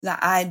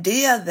the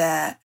idea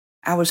that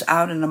I was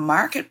out in the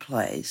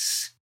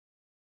marketplace,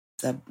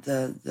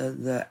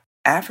 the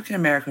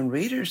African-American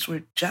readers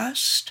were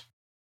just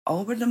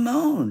over the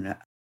moon.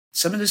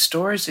 Some of the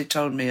stories they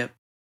told me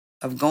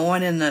of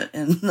going in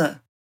the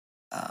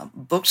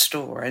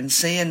bookstore and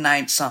seeing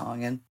Night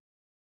Song, and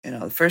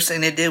the first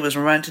thing they did was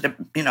run to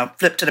the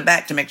flip to the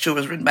back to make sure it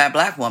was written by a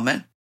Black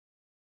woman,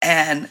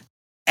 and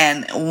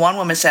one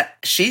woman said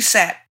she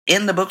sat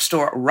in the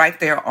bookstore right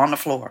there on the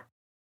floor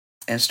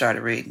and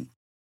started reading.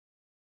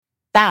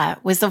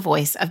 That was the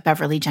voice of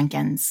Beverly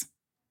Jenkins.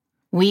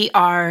 We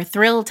are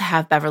thrilled to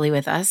have Beverly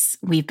with us.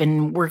 We've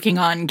been working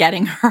on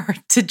getting her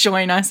to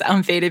join us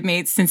on Fated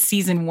Mates since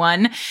season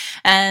 1,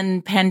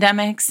 and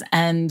pandemics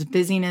and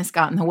busyness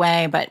got in the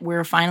way, but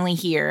we're finally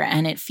here,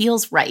 and it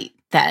feels right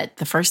that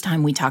the first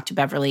time we talked to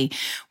Beverly,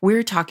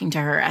 we're talking to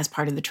her as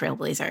part of the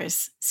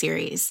Trailblazers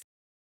series.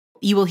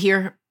 You will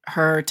hear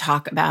her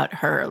talk about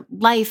her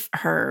life,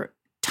 her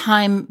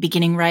time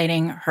beginning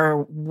writing, her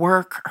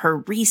work, her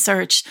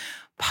research,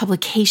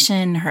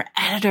 publication, her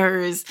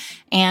editors,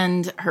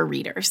 and her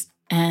readers.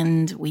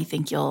 And we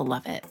think you'll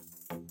love it.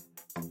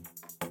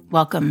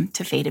 Welcome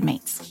to Fated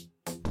Mates.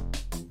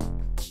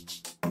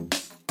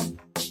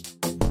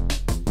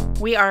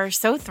 We are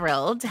so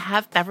thrilled to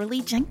have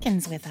Beverly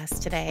Jenkins with us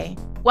today.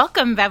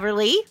 Welcome,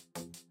 Beverly.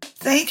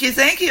 Thank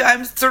you.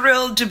 I'm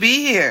thrilled to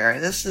be here.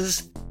 This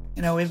is,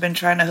 we've been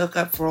trying to hook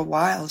up for a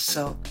while,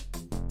 so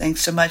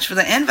thanks so much for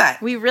the invite.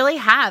 We really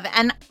have.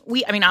 And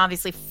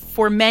obviously,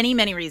 for many,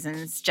 many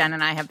reasons, Jen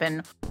and I have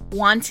been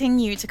wanting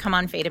you to come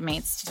on Fated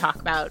Mates to talk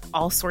about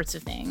all sorts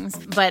of things.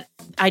 But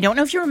I don't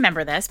know if you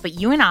remember this, but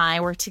you and I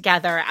were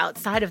together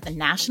outside of the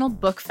National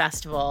Book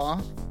Festival,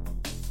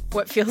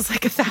 what feels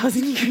like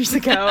 1,000 years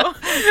ago,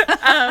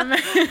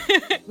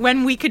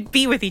 when we could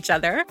be with each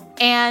other.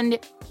 And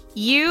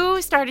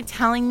you started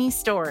telling me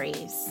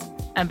stories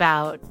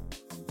about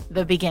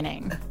the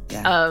beginning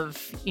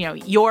of,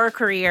 your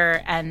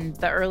career and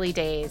the early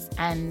days.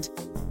 And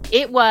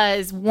it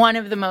was one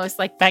of the most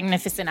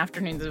magnificent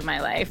afternoons of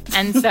my life.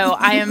 And so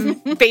I am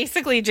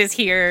basically just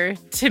here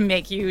to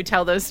make you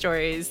tell those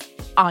stories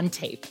on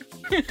tape.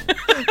 Okay.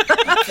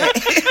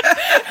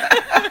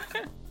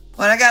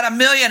 Well, I got 1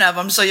 million of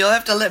them, so you'll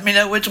have to let me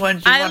know which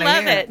ones you want to hear. I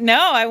love it.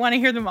 No, I want to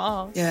hear them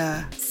all.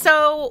 Yeah.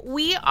 So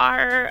we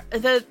are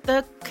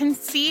the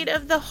conceit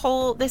of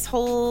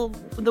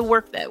the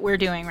work that we're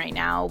doing right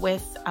now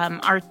with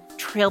our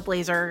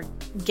Trailblazer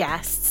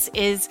guests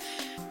is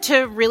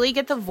to really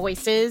get the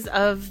voices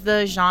of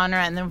the genre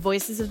and the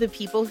voices of the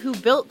people who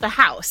built the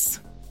house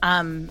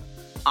on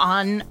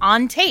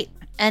tape,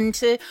 and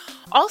to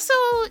also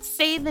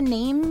say the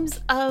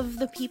names of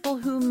the people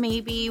who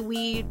maybe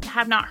we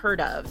have not heard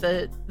of,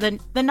 the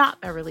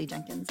not Beverly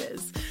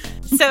Jenkinses.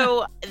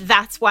 So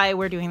that's why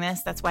we're doing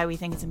this. That's why we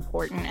think it's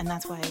important, and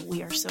that's why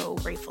we are so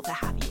grateful to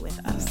have you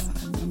with us.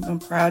 I'm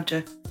proud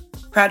to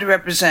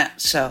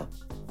represent. So,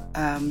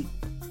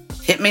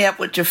 hit me up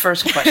with your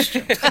first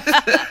question.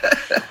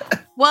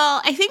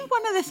 Well, I think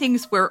one of the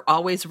things we're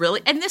always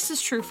really, and this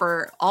is true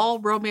for all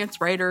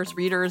romance writers,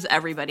 readers,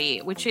 everybody,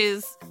 which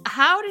is,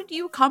 how did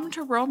you come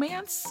to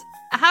romance?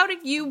 How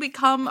did you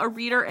become a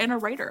reader and a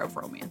writer of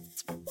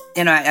romance?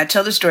 I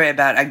tell the story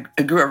about,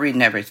 I grew up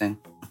reading everything.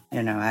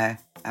 I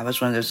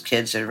was one of those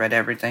kids that read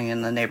everything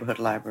in the neighborhood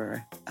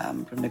library,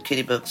 from the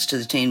kiddie books to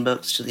the teen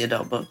books to the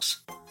adult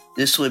books.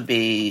 This would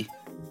be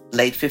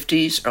late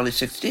 50s, early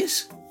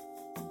 60s.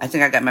 I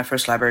think I got my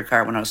first library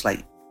card when I was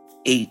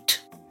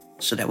 8.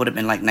 So that would have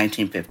been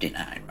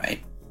 1959,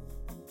 right?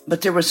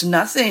 But there was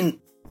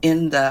nothing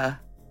in the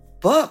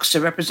books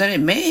that represented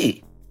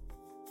me.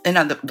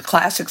 The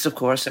classics, of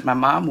course, that my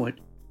mom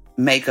would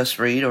make us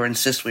read or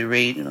insist we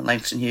read,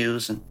 Langston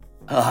Hughes and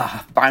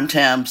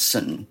Bontemps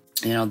and,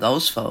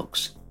 those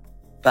folks.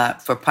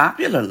 But for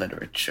popular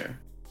literature,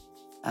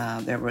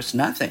 there was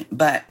nothing.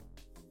 But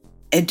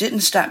it didn't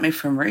stop me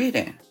from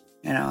reading.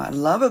 I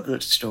love a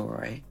good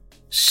story.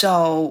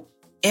 So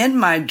in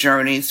my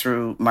journey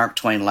through Mark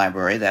Twain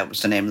Library, that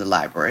was the name of the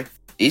library,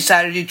 east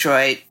side of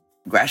Detroit,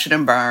 Gratiot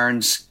and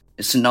Burns,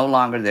 it's no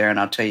longer there, and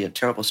I'll tell you a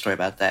terrible story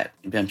about that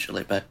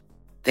eventually, but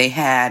they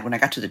had, when I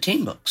got to the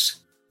teen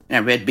books, and I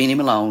read Beanie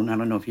Malone, I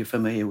don't know if you're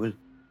familiar with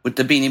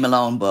the Beanie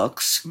Malone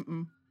books,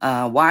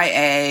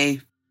 YA,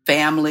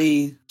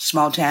 family,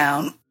 small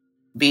town.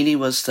 Beanie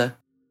was the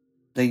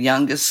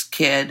youngest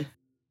kid,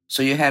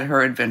 so you had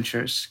her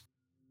adventures.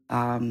 You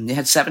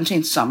had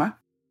 17th Summer,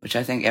 which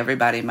I think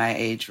everybody my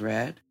age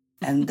read.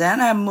 And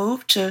then I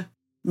moved to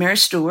Mary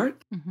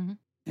Stewart,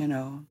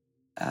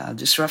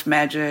 This Rough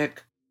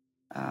Magic,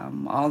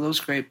 all those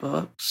great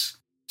books.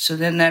 So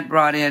then that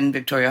brought in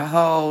Victoria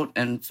Holt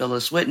and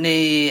Phyllis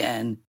Whitney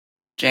and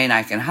Jane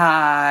Eichen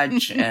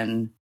Hodge.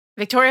 And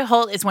Victoria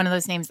Holt is one of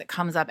those names that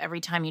comes up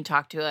every time you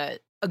talk to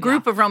a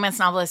group of romance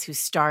novelists who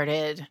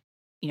started,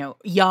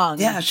 young.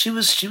 Yeah, she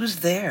was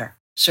there.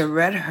 So I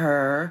read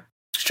her.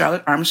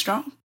 Charlotte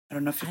Armstrong. I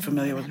don't know if you're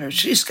familiar with her.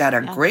 She's got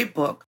a great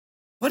book.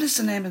 What is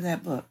the name of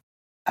that book?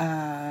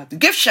 The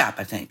Gift Shop,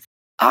 I think.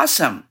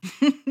 Awesome.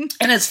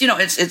 And it's,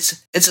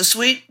 it's a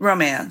sweet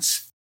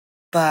romance.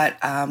 But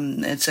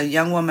it's a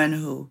young woman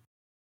who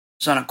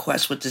is on a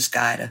quest with this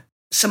guy.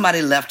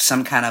 Somebody left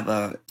some kind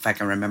of if I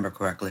can remember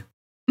correctly,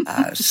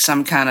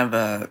 some kind of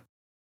a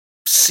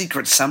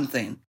secret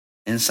something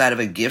inside of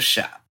a gift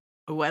shop.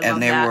 Oh, I love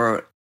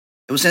that.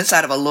 It was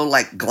inside of a little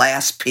like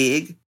glass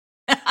pig.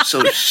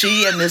 So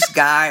she and this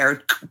guy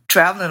are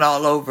traveling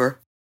all over.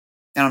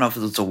 I don't know if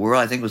it was the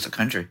world. I think it was the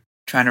country,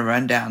 trying to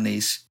run down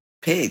these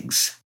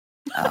pigs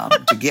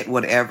to get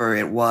whatever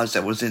it was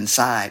that was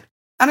inside.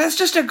 And it's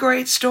just a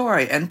great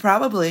story and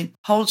probably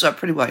holds up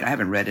pretty well. I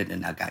haven't read it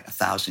in like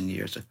 1,000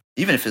 years,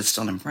 even if it's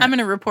still in print. I'm going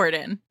to report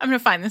in. I'm going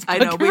to find this book.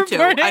 I know, me too.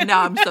 I know,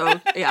 I'm so,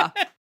 yeah.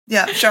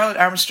 Yeah, Charlotte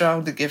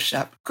Armstrong, The Gift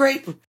Shop.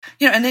 Great.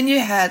 And then you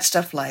had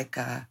stuff like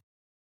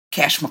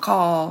Cash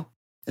McCall,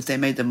 that they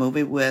made the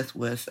movie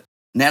with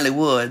Nellie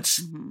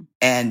Woods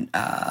and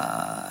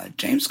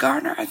James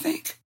Garner, I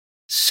think.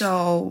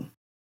 So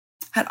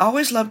I'd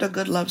always loved a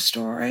good love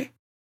story.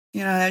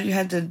 You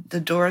had the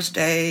Doris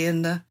Day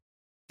and the,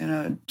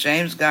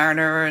 James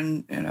Garner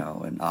and,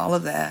 and all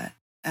of that.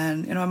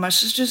 And, my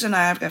sisters and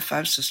I, I've got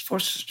 4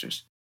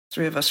 sisters.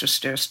 3 of us are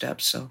stair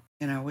steps. So,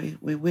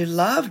 we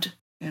loved,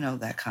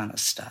 that kind of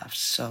stuff.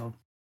 So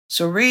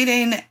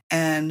reading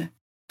and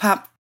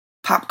pop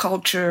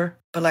culture.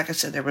 But like I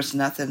said, there was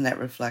nothing that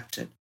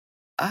reflected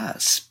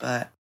us.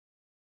 But,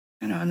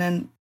 and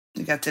then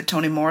you got that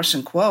Toni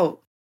Morrison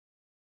quote,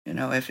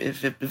 if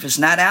it's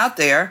not out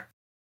there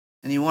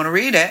and you want to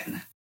read it,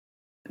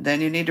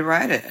 then you need to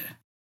write it.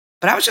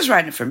 But I was just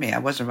writing it for me. I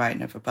wasn't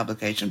writing it for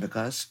publication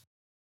because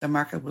the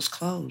market was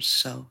closed.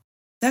 So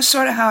that's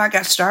sort of how I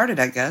got started,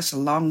 I guess, a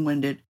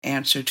long-winded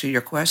answer to your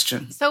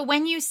question. So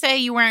when you say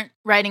you weren't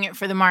writing it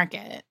for the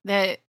market,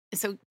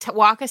 so to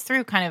walk us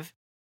through kind of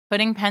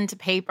putting pen to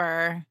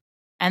paper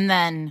and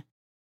then...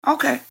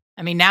 Okay.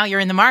 I mean, now you're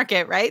in the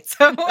market, right?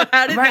 So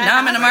how did right, now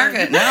I'm in the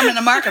market. Now I'm in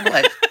the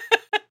marketplace.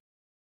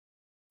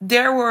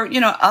 There were,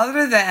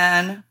 other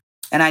than,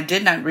 and I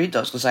did not read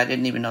those because I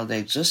didn't even know they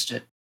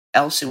existed,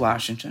 Elsie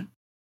Washington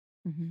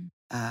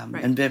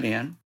and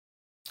Vivian,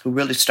 who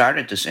really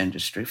started this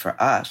industry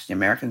for us, the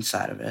American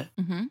side of it.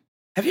 Mm-hmm.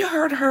 Have you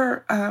heard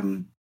her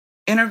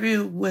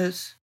interview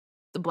with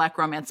the Black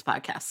Romance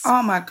Podcast?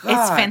 Oh my God,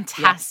 it's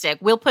fantastic.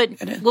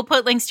 Yeah. We'll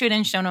put links to it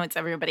in show notes.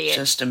 Everybody, it's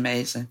just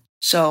amazing.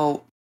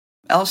 So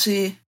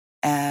Elsie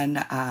and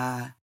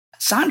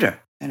Sandra,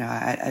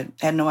 I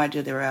had no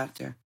idea they were out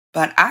there,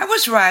 but I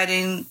was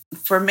writing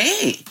for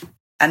me,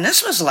 and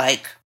this was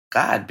like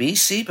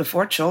BC,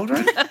 before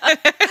children.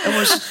 It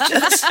was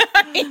just,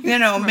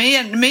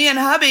 me and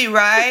hubby,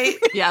 right?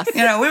 Yes.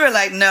 We were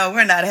like, no,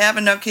 we're not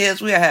having no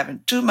kids. We are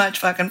having too much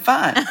fucking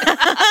fun.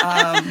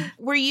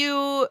 Were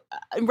you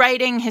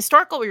writing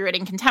historical? Were you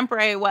writing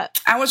contemporary?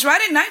 What? I was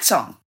writing night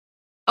song.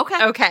 Okay.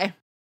 I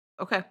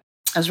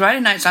was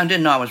writing night song.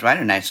 Didn't know I was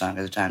writing night song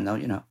at the time, though.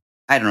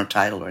 I had no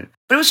title or it.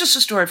 But it was just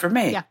a story for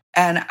me. Yeah.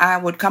 And I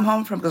would come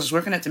home because I was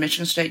working at the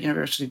Michigan State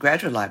University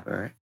Graduate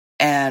Library.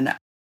 And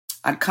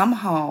I'd come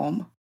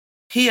home.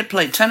 He had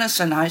played tennis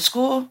in high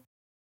school.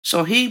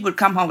 So he would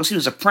come home because he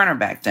was a printer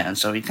back then.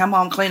 So he'd come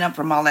home, clean up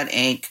from all that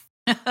ink.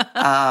 He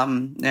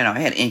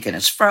had ink in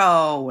his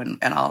fro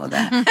and all of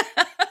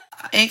that.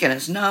 Ink in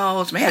his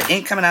nose. He had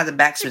ink coming out of the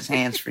backs of his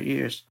hands for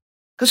years.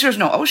 Because there was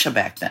no OSHA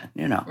back then,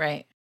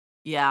 Right.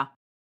 Yeah.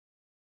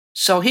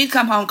 So he'd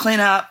come home, clean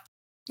up,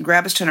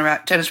 grab his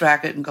tennis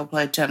racket and go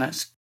play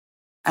tennis.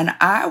 And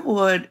I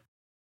would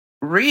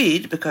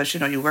read because,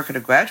 you work at a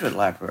graduate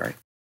library.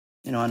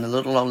 And the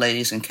little old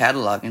ladies in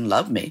cataloging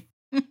love me.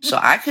 So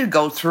I could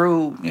go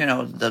through,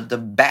 the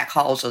back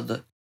halls of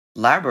the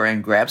library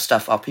and grab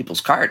stuff off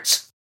people's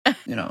carts.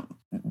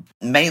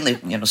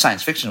 Mainly,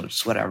 science fiction, which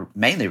is what I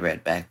mainly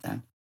read back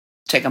then.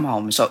 Take them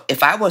home. So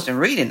if I wasn't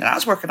reading, and I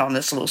was working on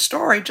this little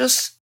story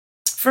just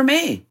for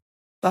me,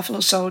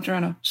 Buffalo Soldier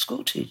and a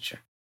school teacher.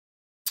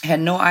 I had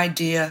no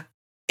idea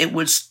it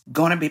was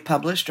going to be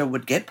published or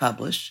would get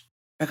published.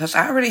 Because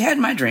I already had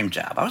my dream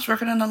job. I was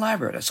working in the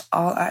library. That's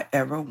all I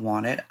ever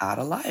wanted out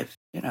of life,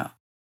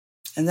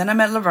 And then I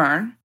met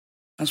Laverne.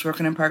 I was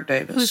working in Park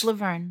Davis. Who's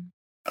Laverne?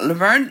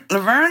 Laverne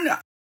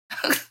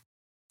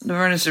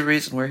is the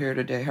reason we're here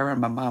today, her and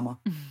my mama.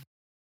 Mm-hmm.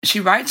 She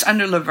writes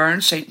under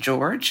Laverne St.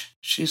 George.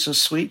 She's a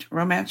sweet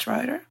romance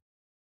writer.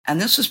 And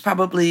this was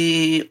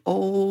probably,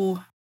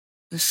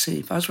 let's see,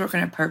 if I was working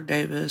at Park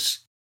Davis,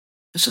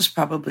 this was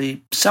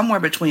probably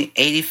somewhere between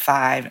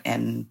 85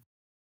 and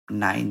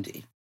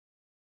 90.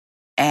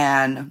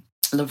 And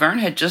Laverne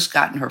had just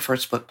gotten her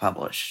first book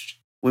published.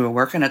 We were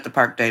working at the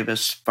Park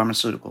Davis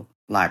Pharmaceutical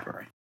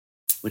Library,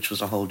 which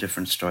was a whole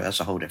different story.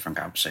 That's a whole different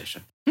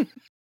conversation.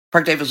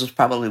 Park Davis was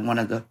probably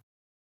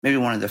maybe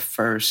one of the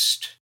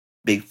first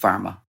big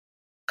pharma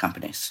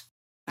companies.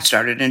 It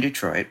started in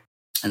Detroit,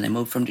 and they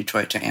moved from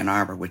Detroit to Ann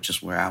Arbor, which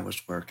is where I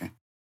was working.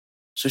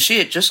 So she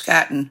had just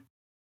gotten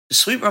the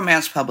Sweet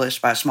Romance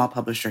published by a small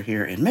publisher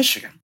here in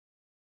Michigan.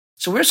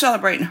 So we're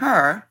celebrating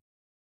her.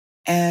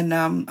 And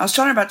I was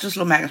telling her about this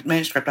little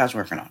manuscript I was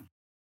working on.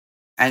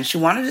 And she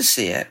wanted to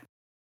see it.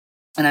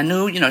 And I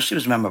knew, she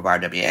was a member of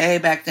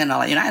RWA back then.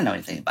 I didn't know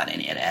anything about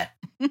any of that.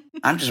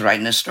 I'm just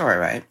writing this story,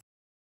 right?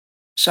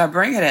 So I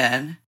bring it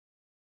in,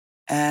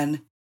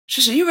 and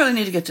she said, "You really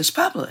need to get this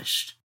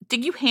published."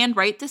 Did you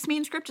handwrite this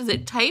manuscript? Is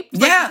it typed?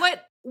 Yeah.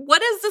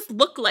 What does this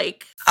look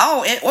like?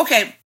 Oh,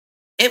 okay.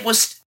 It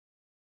was,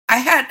 I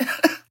had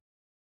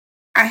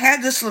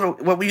this little,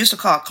 what we used to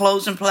call a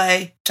close and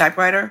play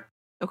typewriter.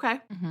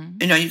 Okay. Mm-hmm.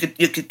 You know,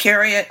 you could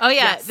carry it. Oh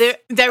yeah, Yes.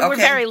 they were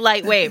very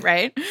lightweight,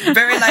 right?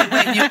 Very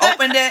lightweight. You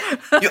opened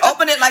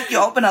it like you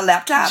open a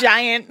laptop.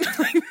 Giant.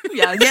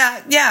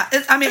 Yeah. Yeah.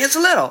 It's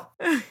little.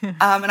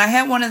 And I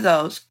had one of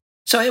those.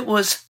 So it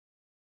was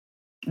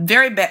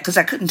very bad because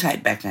I couldn't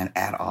type back then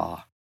at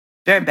all.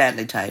 Very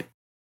badly typed.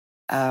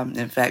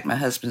 In fact, my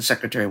husband's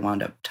secretary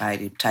wound up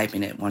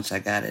typing it once I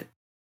got it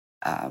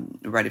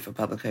ready for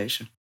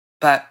publication.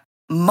 But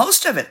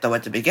most of it, though,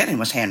 at the beginning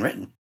was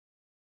handwritten.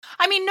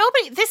 I mean,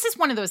 this is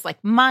one of those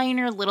like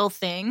minor little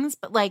things,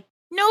 but like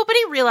nobody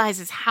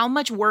realizes how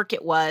much work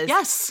it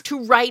was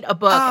to write a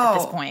book at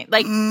this point.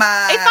 Like, if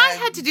I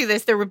had to do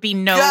this, there would be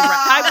no,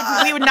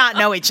 we would not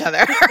know each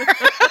other.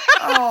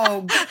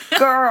 Oh,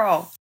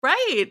 girl.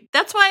 Right.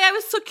 That's why I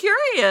was so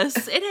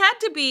curious. It had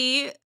to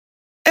be.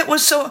 It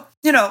was so,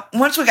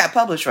 once we got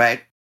published,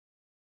 right,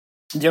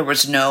 there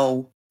was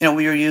no,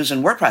 we were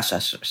using word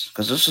processors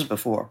because this was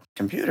before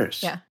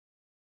computers. Yeah.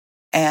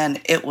 And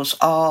it was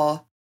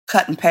all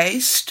cut and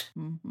paste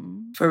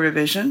for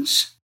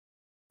revisions.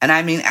 And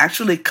I mean,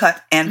 actually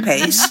cut and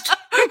paste.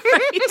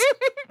 Right.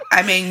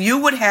 I mean, you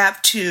would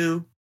have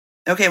to,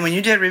 when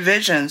you did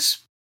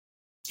revisions,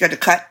 you had to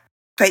cut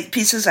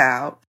pieces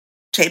out,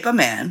 tape them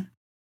in,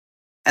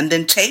 and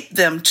then tape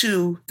them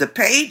to the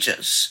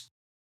pages.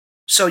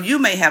 So you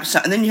may have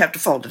something, and then you have to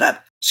fold it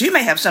up. So you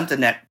may have something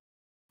that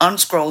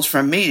unscrolls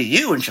from me to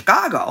you in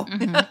Chicago.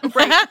 Mm-hmm.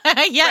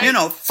 Right.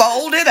 Yeah.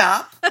 Fold it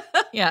up.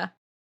 Yeah.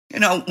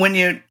 When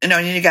you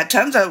got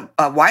tons of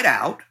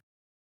whiteout.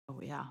 Oh,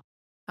 yeah.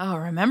 Oh,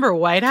 remember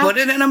whiteout? Put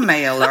it in a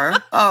mailer.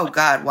 Oh,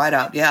 God,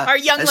 whiteout, yeah. Our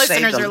young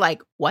listeners are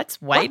like, what's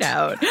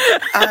whiteout?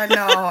 I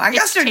know. I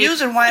guess they're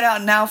using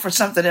whiteout now for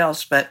something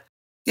else, but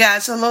yeah,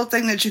 it's a little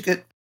thing that you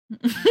could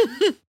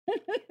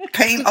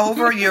paint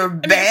over your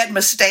bad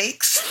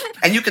mistakes,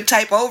 and you could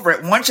type over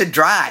it once it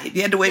dried.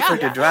 You had to wait for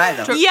it to dry,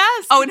 though.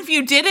 Yes. Oh, and if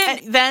you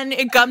didn't, then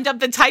it gummed up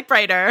the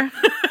typewriter.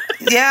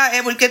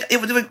 Yeah,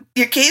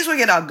 your keys would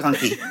get all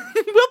gunky.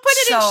 We'll put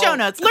it in show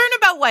notes. Learn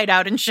about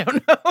whiteout in show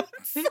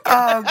notes.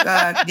 Oh,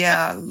 God,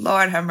 yeah.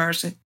 Lord have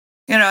mercy.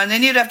 And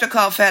then you'd have to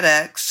call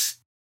FedEx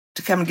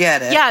to come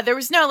get it. Yeah, there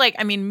was no,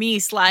 me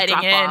sliding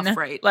Drop in, off,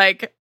 right.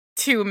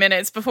 2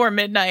 minutes before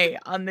midnight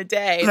on the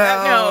day.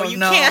 No, you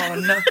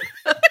can't. No.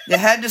 You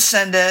had to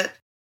send it.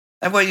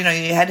 Well, you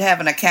had to have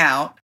an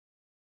account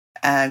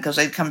because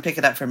they'd come pick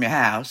it up from your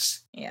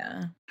house.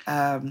 Yeah.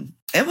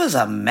 It was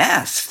a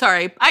mess.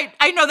 Sorry,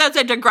 I know that's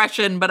a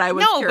digression, but I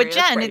was curious.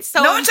 But Jen, right? it's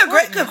so No, it's a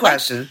great good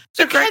question. It's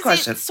a great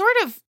question.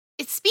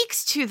 It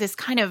speaks to this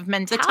kind of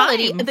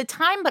mentality, the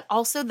time, but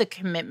also the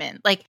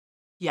commitment.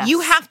 Yes.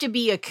 You have to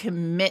be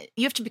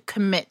you have to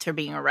commit to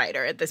being a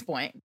writer at this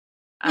point.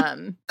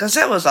 Because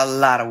it was a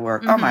lot of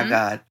work. Oh my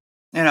God.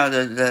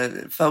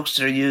 The folks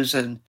that are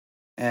using,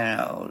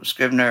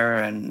 Scrivener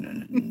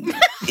and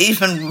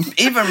even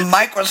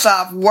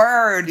Microsoft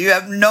Word, you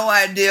have no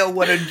idea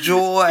what a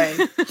joy.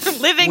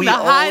 Living the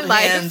high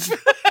life.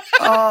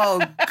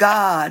 Oh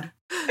God.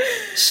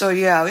 So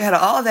yeah, we had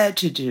all that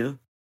to do.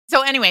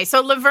 So anyway,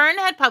 Laverne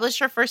had published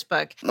her first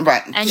book.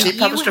 Right. And she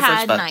published her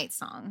first book. Night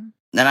Song.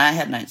 Then I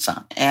had Night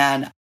Song.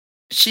 And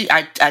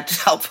I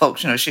tell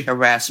folks, she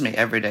harassed me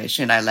every day.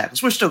 She and I laugh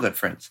because we're still good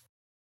friends.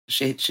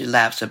 She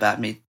laughs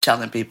about me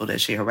telling people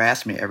that she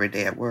harassed me every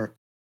day at work.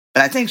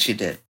 But I think she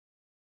did.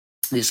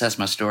 At least that's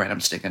my story, and I'm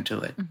sticking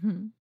to it.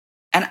 Mm-hmm.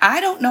 And I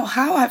don't know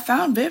how I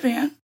found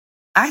Vivian.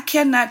 I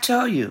cannot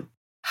tell you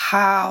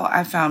how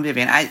I found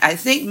Vivian. I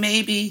think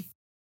maybe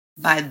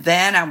by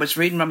then I was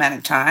reading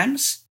Romantic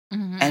Times,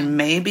 and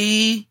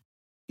maybe,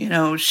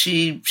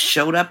 she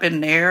showed up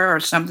in there or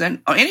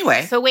something. Oh,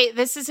 anyway. So wait,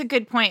 this is a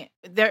good point.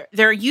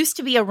 There used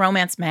to be a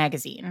romance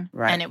magazine,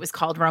 right, and it was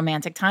called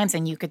Romantic Times,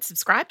 and you could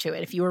subscribe to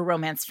it. If you were a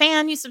romance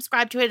fan, you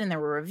subscribed to it, and there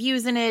were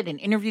reviews in it and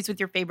interviews with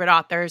your favorite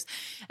authors.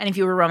 And if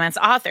you were a romance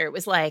author, it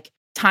was like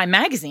Time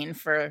Magazine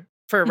for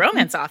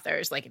romance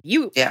authors. Like if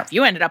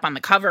you ended up on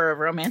the cover of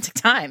Romantic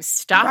Times,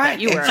 stop it.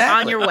 You were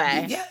on your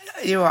way. Yeah,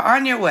 you were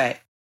on your way.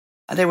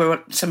 They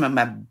were some of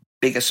my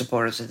biggest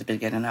supporters at the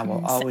beginning. I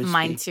will always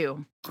mine be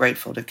too.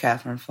 Grateful to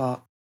Catherine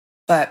Falk.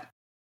 But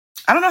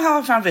I don't know how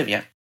I found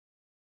Vivian.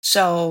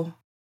 So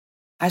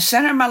I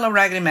sent her my little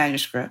raggedy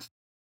manuscript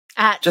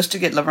just to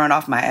get Laverne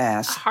off my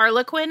ass.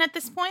 Harlequin at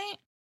this point?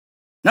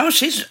 No,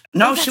 she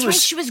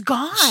was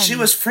gone. She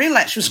was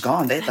freelance. She was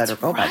gone. They let her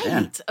go by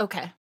then.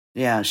 Okay.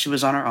 Yeah, she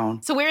was on her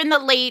own. So we're in the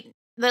late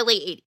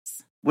 80s.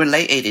 We're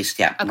late 80s,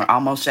 yeah. Okay. We're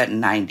almost at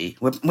 90.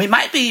 We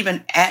might be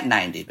even at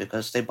 90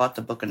 because they bought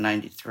the book in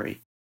 93.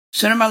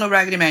 Sent her my little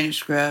raggedy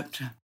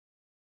manuscript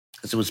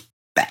because it was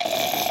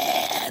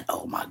bad.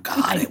 Oh, my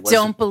God. I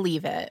don't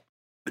believe it.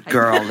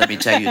 Girl, let me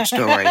tell you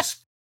stories.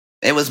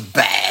 It was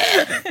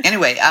bad.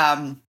 Anyway,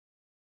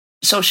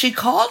 so she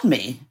called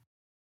me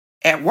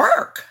at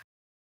work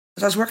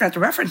because I was working at the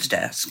reference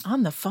desk.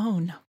 On the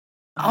phone.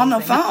 On the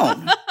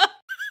phone.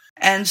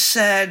 And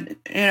said,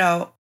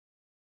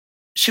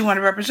 she wanted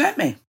to represent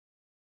me.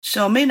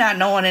 So me not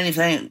knowing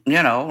anything,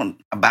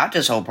 about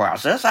this whole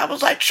process, I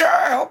was like,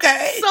 sure,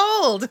 okay.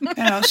 Sold.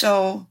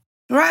 So,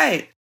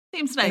 right.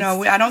 Seems nice.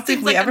 I don't think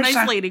Seems we like ever a nice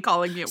signed. lady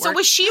calling you at So work.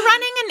 was she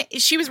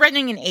she was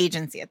running an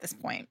agency at this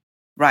point?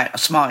 Right, a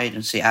small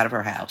agency out of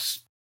her house.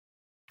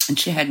 And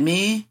she had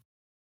me,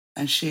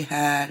 and she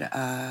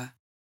had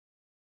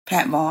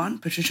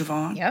Patricia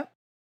Vaughn. Yep.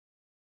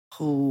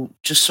 Who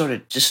just sort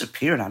of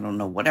disappeared. I don't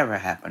know whatever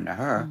happened to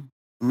her.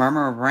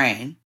 Murmur of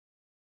Rain,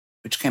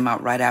 which came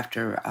out right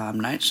after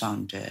Night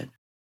Song did.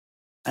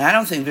 And I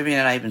don't think Vivian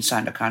and I even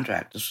signed a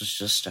contract. This was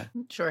just a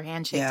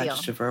handshake deal.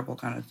 just a verbal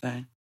kind of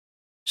thing.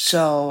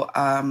 So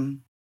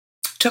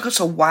took us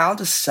a while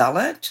to sell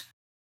it.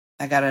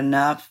 I got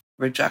enough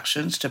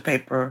rejections to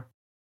paper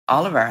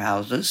all of our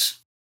houses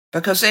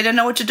because they didn't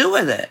know what to do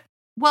with it.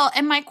 Well,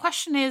 and my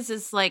question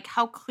is like,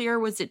 how clear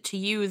was it to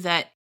you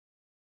that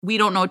we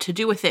don't know what to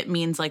do with it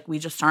means like we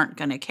just aren't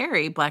going to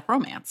carry Black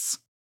romance?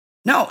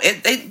 No,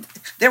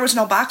 there was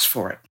no box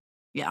for it.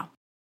 Yeah.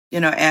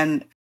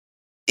 And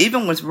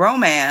even with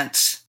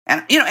romance,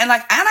 and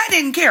I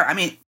didn't care. I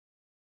mean,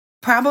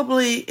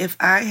 probably if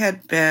I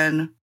had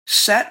been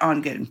set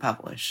on getting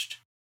published,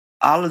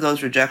 all of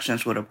those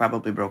rejections would have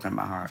probably broken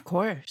my heart. Of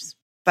course.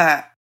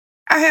 But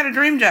I had a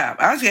dream job.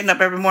 I was getting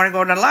up every morning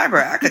going to the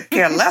library. I could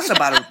care less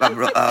about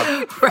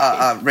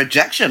a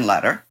rejection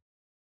letter.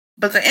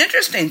 But the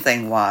interesting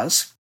thing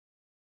was,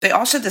 they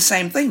all said the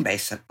same thing,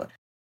 basically.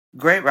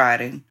 Great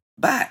writing,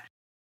 but.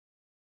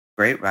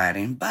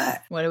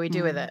 What do we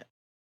do with it?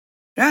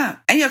 Yeah.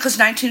 And, because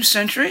 19th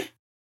century.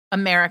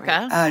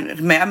 America.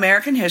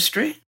 American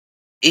history.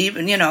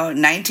 Even,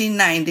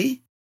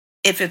 1990.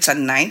 If it's a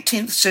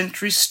 19th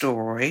century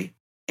story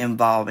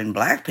involving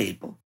Black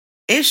people,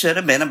 it should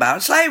have been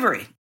about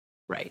slavery.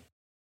 Right.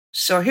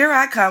 So here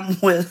I come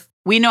with.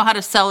 We know how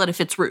to sell it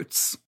if it's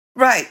roots.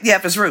 Right. Yeah,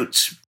 if it's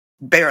roots.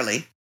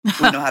 Barely.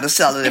 We know how to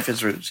sell it if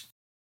it's roots.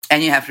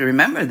 And you have to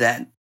remember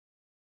that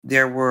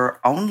there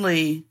were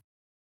only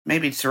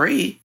maybe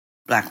 3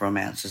 Black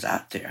romances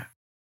out there.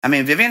 I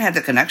mean, Vivian had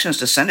the connections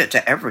to send it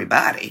to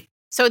everybody.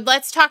 So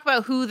let's talk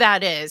about who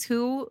that is.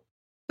 Who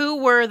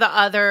were the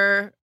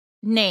other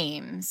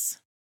names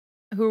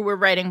who were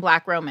writing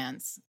Black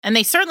romance? And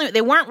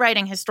they weren't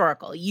writing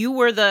historical. You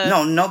were the...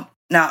 No.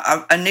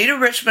 Now, Anita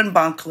Richmond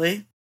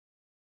Bunkley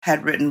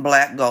had written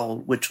Black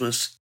Gold, which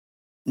was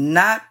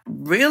not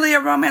really a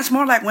romance,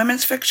 more like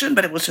women's fiction,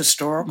 but it was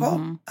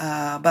historical,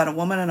 about a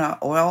woman in an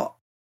oil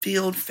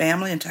field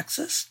family in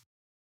Texas.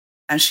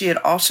 And she had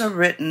also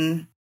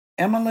written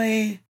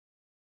Emily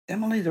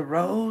the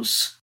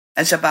Rose.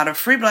 It's about a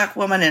free Black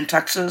woman in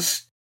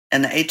Texas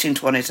in the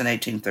 1820s and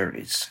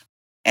 1830s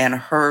and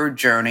her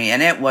journey.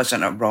 And it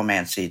wasn't a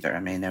romance either. I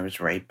mean, there was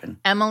rape. And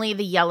Emily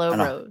the Yellow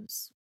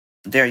Rose.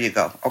 There you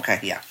go. Okay,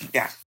 yeah.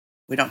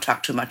 We don't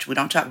talk too much. We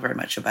don't talk very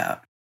much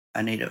about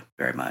Anita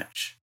very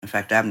much. In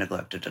fact, I've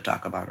neglected to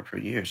talk about her for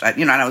years.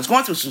 And I was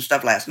going through some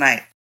stuff last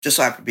night just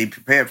so I could be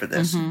prepared for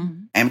this.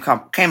 And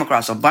came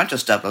across a bunch of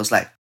stuff that was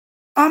like,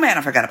 oh man,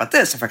 I forgot about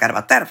this. I forgot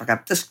about that. I forgot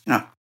about this.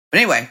 But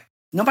anyway,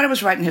 nobody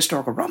was writing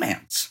historical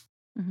romance.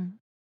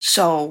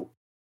 So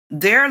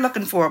they're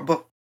looking for a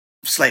book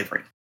of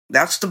slavery.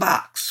 That's the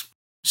box.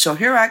 So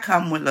here I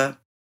come with a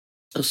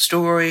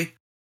story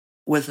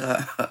with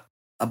a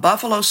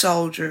Buffalo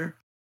soldier,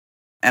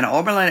 an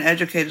Oberlin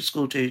educated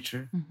school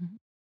teacher,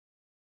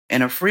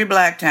 in a free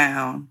Black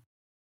town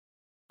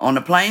on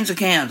the plains of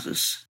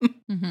Kansas,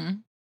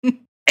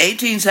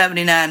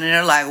 1879, and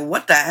they're like,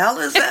 what the hell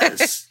is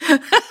this?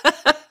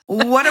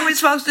 What are we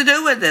supposed to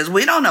do with this?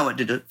 We don't know what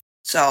to do.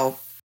 So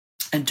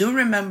I do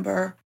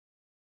remember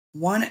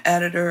one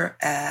editor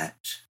at,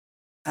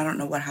 I don't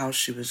know what house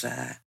she was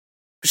at,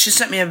 but she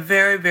sent me a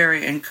very,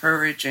 very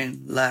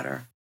encouraging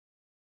letter.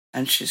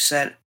 And she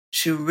said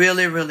she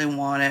really, really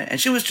wanted,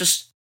 and she was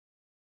just,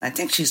 I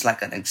think she's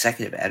like an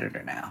executive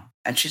editor now.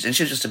 And she was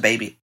just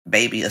a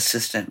baby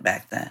assistant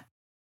back then.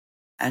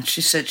 And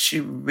she said she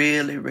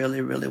really,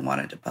 really, really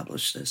wanted to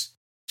publish this.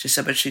 She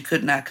said, but she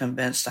could not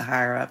convince the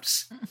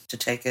higher-ups to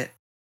take it,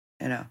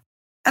 And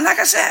like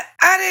I said,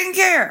 I didn't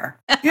care.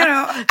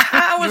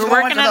 I was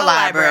going to the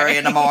library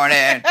in the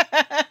morning.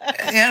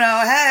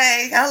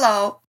 Hey,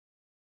 hello.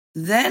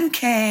 Then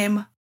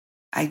came,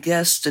 I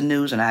guess, the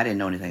news, and I didn't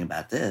know anything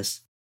about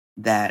this,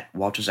 that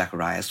Walter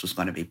Zacharias was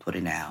going to be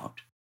putting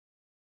out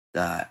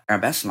the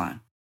Arabesque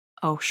line.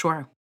 Oh,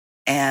 sure.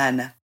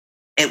 And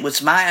it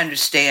was my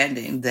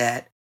understanding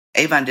that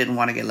Avon didn't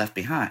want to get left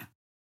behind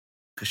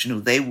because,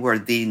 they were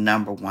the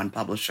number one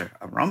publisher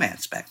of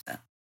romance back then.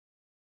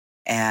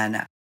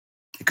 And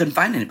they couldn't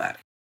find anybody.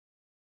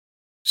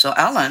 So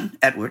Ellen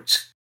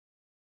Edwards,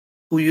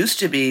 who used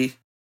to be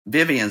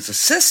Vivian's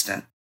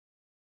assistant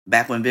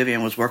back when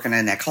Vivian was working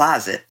in that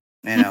closet,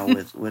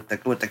 with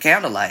the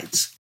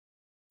candlelights,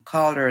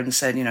 called her and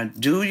said,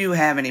 do you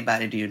have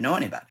anybody? Do you know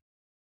anybody?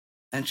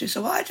 And she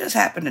said, well, I just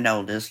happen to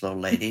know this little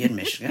lady in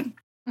Michigan.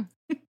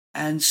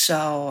 And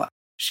so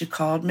she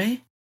called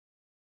me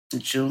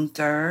June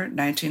 3rd,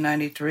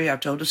 1993. I've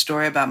told a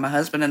story about my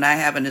husband and I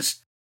having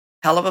this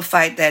hell of a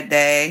fight that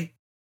day.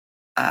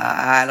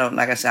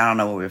 Like I said, I don't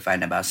know what we were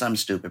fighting about. Something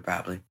stupid,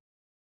 probably.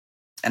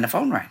 And the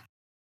phone rang.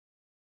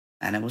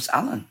 And it was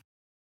Ellen.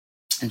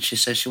 And she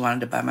said she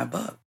wanted to buy my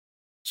book.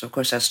 So, of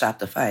course, that stopped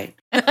the fight.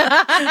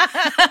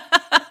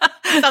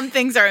 Some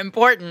things are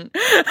important.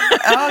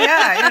 Oh,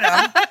 yeah,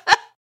 I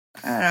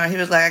don't know. He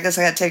was like, I guess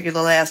I got to take your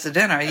little ass to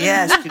dinner.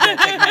 Yes, you got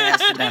to take my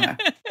ass to dinner.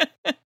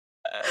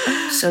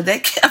 So they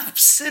kept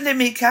sending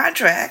me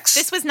contracts.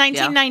 This was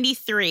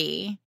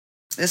 1993.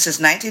 This is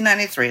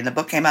 1993, and the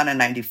book came out in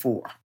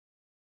 94.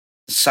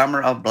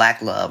 Summer of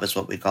Black Love is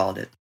what we called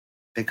it,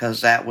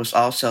 because that was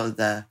also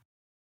the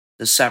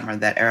summer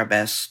that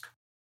Arabesque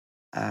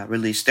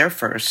released their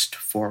first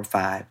 4 or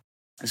 5.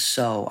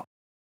 So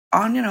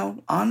on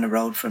the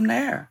road from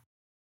there.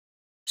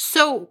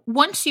 So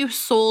once you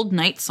sold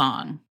Night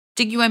Song,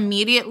 did you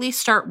immediately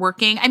start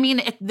working? I mean,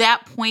 at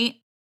that point,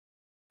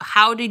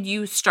 how did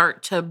you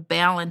start to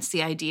balance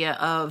the idea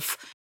of,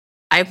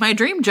 I have my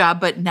dream job,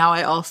 but now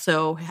I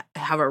also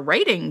have a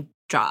writing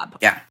job?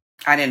 Yeah,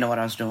 I didn't know what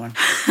I was doing.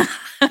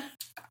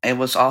 It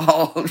was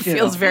all...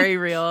 Feels very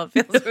real.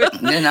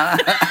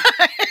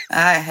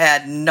 I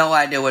had no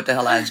idea what the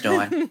hell I was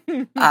doing.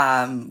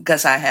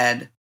 Because I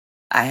had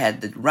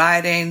the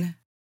writing,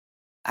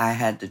 I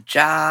had the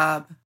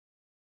job,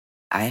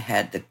 I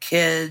had the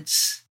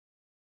kids,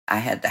 I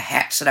had the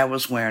hats that I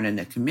was wearing in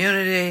the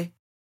community,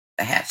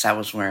 the hats I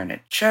was wearing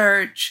at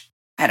church,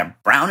 I had a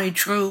brownie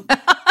troop.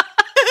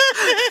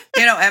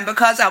 And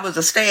because I was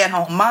a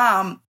stay-at-home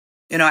mom,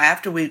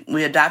 after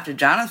we adopted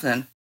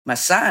Jonathan, my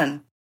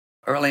son,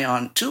 early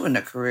on too in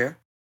the career,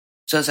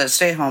 so as a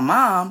stay-at-home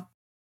mom,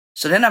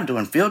 so then I'm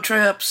doing field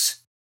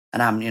trips,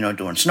 and I'm,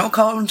 doing snow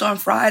cones on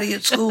Friday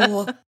at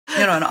school,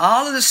 and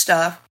all of this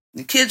stuff.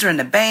 The kids are in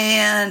the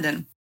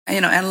band,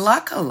 and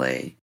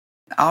luckily,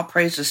 all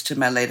praises to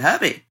my late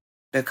hubby,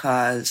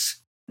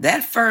 because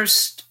that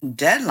first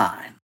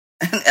deadline,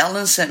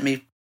 Ellen sent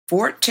me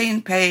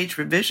 14-page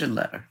revision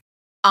letter.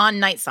 On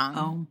Night Song.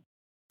 Oh.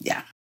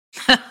 Yeah.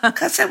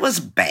 Because it was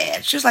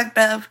bad. She was like,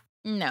 Bev,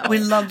 no, we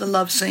love the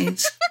love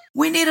scenes.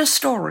 We need a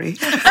story.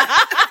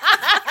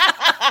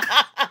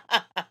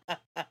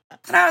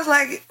 And I was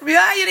like,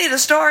 yeah, you need a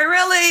story,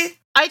 really?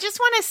 I just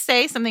want to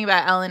say something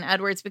about Ellen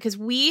Edwards, because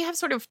we have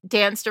sort of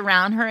danced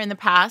around her in the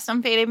past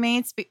on Fated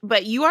Mates,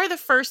 but you are the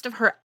first of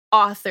her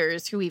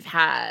authors who we've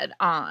had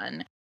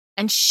on.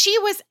 And she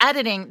was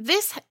editing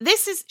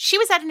she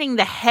was editing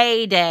the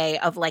heyday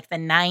of like the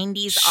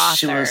 90s authors.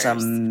 She was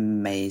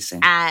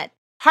amazing. At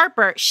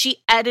Harper, she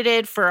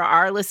edited, for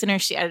our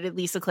listeners, she edited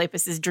Lisa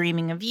Kleypas's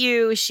Dreaming of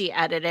You. She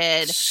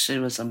edited... She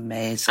was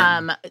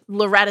amazing.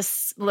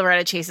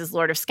 Loretta Chase's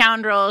Lord of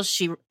Scoundrels.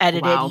 She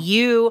edited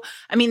You.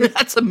 I mean...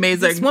 That's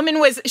amazing. This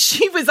woman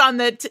she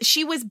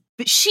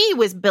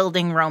was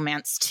building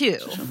romance too.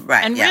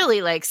 Right. And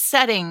really like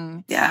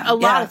setting a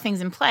lot of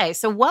things in play.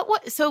 So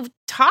so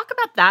talk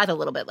about that a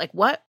little bit. Like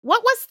what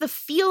was the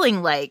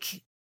feeling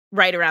like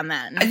right around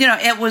then?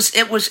 It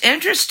was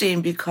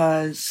interesting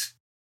because...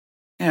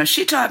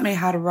 she taught me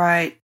how to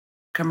write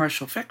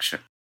commercial fiction.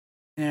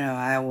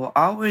 I will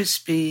always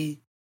be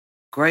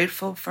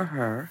grateful for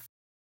her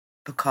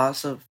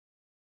because of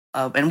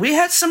and we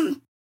had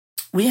some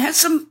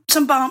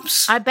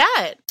bumps. I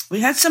bet. We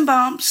had some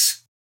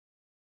bumps.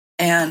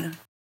 And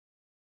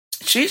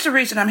she's the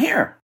reason I'm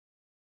here.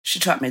 She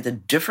taught me the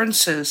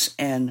differences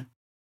in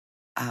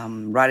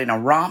writing a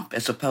romp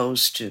as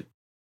opposed to,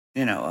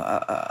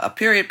 a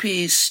period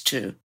piece.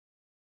 She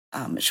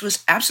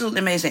was absolutely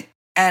amazing.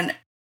 And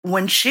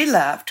when she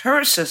left, her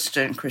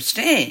assistant,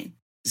 Christine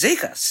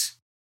Zekas,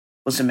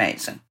 was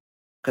amazing.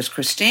 Because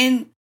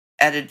Christine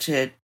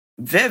edited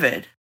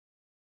Vivid,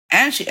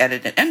 and she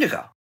edited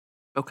Indigo.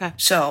 Okay.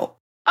 So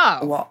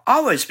we'll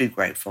always be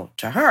grateful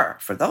to her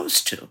for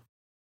those two.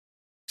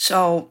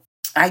 So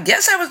I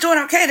guess I was doing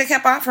okay. They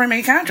kept offering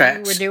me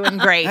contracts. You were doing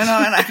great. And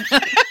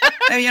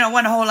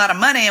wasn't a whole lot of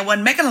money. I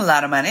wasn't making a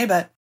lot of money,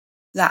 but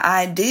the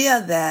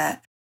idea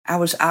that I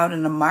was out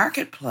in the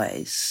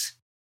marketplace,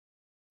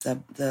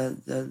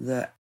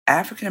 the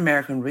African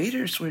American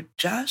readers were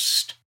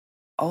just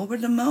over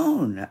the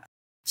moon.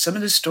 Some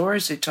of the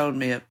stories they told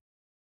me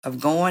of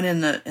going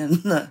in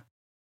the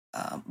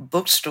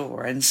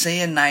bookstore and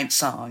seeing Night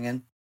Song,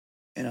 and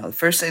the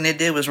first thing they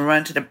did was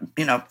run to the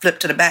flip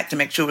to the back to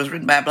make sure it was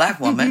written by a Black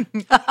woman.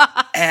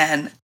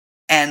 and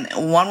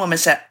one woman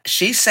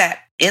she sat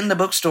in the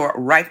bookstore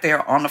right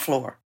there on the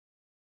floor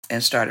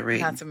and started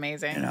reading. That's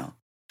amazing.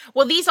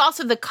 Well, these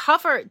also, the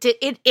cover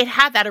it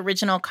had that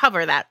original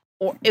cover that.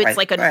 It's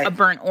like a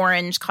burnt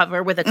orange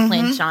cover with a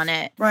clinch on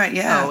it. Right,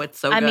 yeah. Oh, it's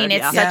so good. I mean,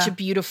 it's such a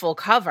beautiful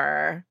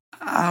cover.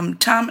 Tom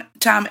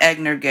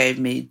Egner gave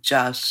me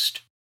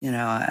just,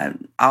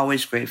 I'm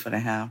always grateful to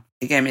him.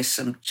 He gave me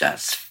some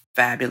just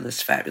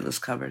fabulous, fabulous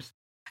covers.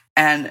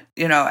 And,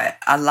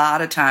 a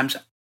lot of times,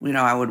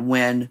 I would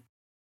win,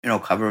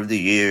 cover of the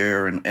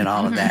year and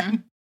all of that.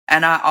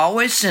 And I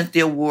always sent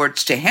the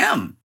awards to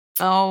him.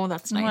 Oh,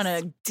 that's nice. What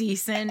a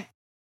decent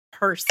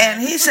person.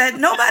 And he said,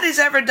 nobody's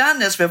ever done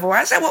this before.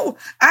 I said, well,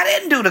 I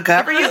didn't do the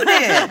cover. You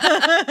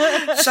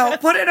did. So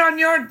put it on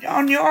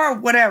your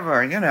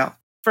whatever, you know.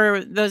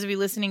 For those of you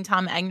listening,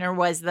 Tom Egner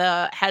was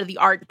the head of the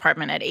art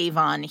department at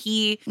Avon.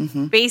 He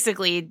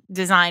basically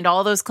designed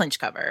all those clinch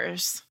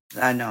covers.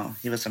 I know.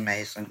 He was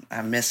amazing.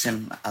 I miss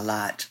him a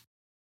lot.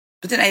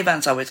 But then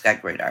Avon's always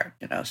got great art,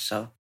 you know,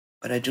 so,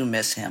 but I do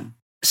miss him.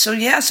 So,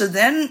 yeah, so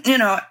then, you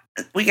know,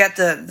 we got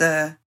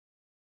the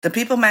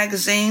People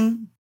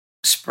magazine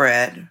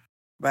spread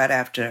right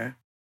after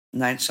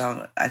Night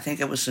Song. I think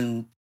it was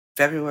in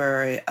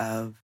February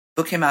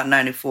book came out in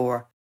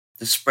 94.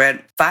 The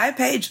spread, 5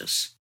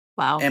 pages.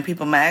 Wow. In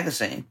People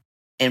magazine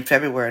in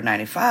February of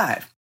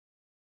 95.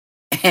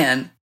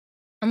 And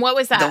what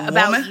was that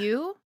about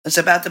you? It's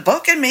about the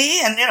book and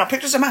me and, you know,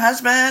 pictures of my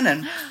husband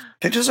and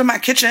pictures of my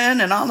kitchen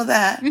and all of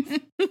that.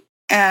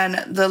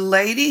 And the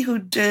lady who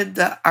did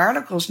the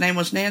article's name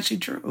was Nancy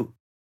Drew.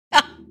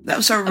 That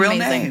was her real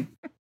name.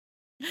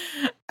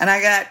 And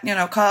I got, you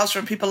know, calls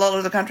from people all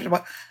over the country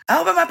about, I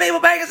opened my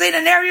People magazine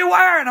and there you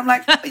were. And I'm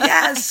like,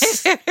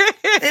 yes,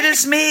 it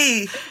is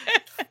me.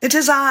 It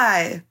is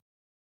I.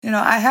 You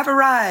know, I have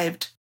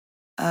arrived.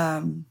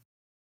 But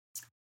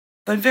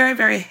very,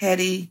 very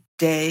heady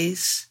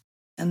days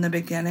in the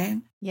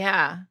beginning.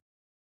 Yeah.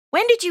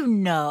 When did you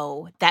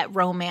know that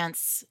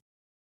romance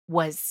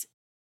was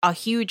a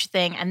huge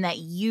thing and that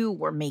you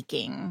were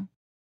making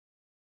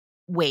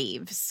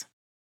waves?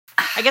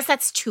 I guess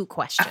that's 2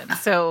 questions.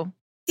 So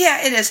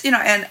yeah, it is. You know,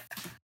 and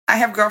I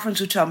have girlfriends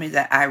who tell me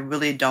that I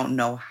really don't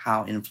know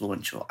how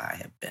influential I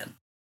have been.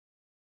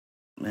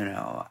 You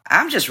know,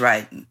 I'm just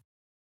writing.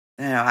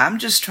 You know, I'm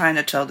just trying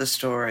to tell the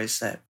stories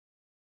that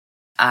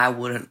I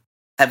would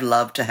have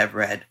loved to have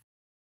read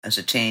as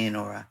a teen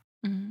or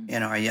you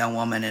know, a young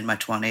woman in my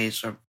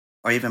 20s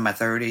or even my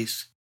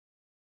 30s.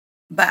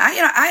 But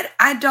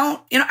I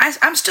don't, you know,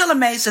 I'm still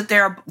amazed that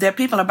there are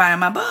people are buying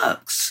my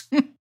books.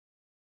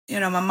 You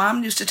know, my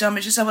mom used to tell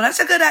me, she said, well, that's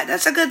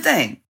a good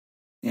thing,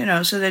 you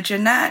know, so that you're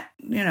not,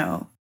 you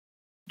know,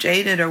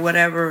 jaded or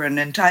whatever and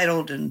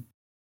entitled and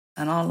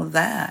all of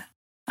that.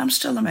 I'm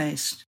still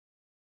amazed.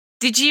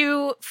 Did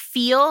you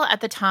feel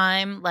at the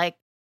time like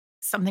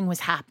something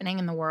was happening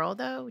in the world,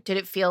 though? Did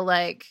it feel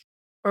like,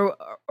 or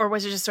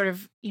was it just sort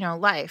of, you know,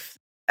 life?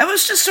 It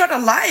was just sort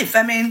of life.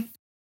 I mean,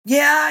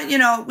 yeah, you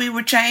know, we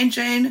were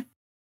changing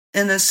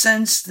in the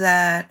sense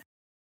that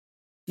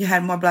you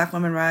had more Black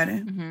women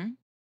writing.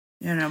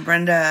 You know,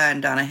 Brenda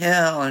and Donna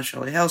Hill and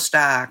Shirley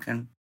Hillstock.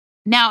 And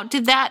now,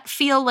 did that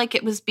feel like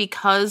it was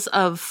because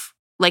of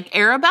like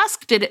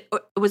Arabesque?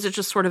 Was it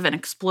just sort of an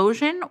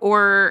explosion,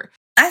 or?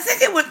 I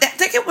think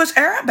it was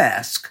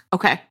Arabesque.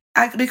 Okay.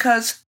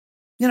 Because,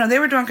 you know, they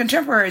were doing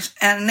contemporaries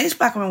and these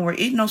Black women were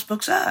eating those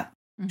books up.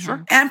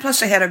 Sure. And plus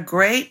they had a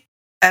great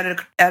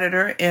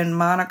editor in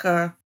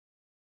Monica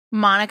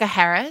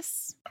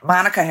Harris?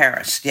 Monica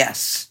Harris,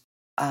 yes.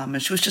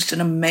 And she was just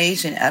an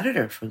amazing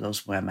editor for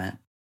those women.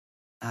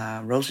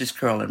 Rosie's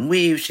Curl and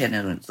Weave, she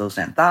had those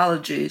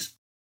anthologies.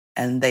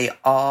 And they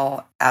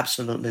all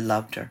absolutely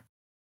loved her.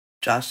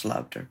 Just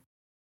loved her.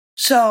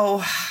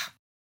 So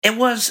it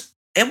was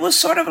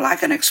sort of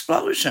like an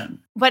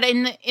explosion. But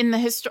on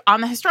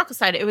the historical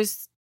side, it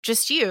was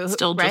just you,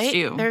 still right? Just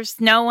you. There's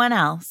no one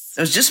else.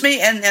 It was just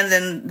me, and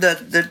then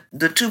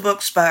the 2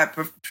 books by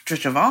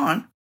Patricia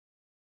Vaughan,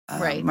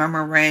 right?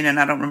 Murmur Rain, and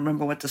I don't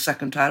remember what the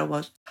second title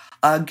was.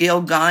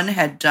 Gail Gunn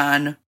had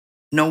done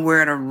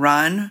Nowhere to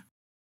Run,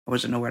 or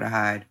was it Nowhere to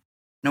Hide?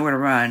 Nowhere to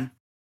Run.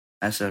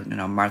 That's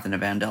Martha and the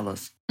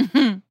Vandellas.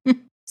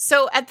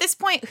 So at this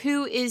point,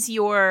 who is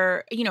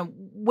your, you know,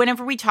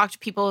 whenever we talk to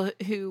people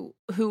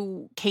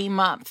who came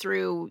up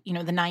through, you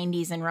know, the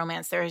 90s in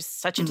romance, there's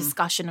such a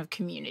discussion of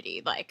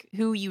community, like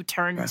who you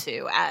turn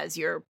to as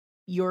your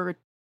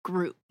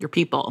group, your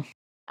people.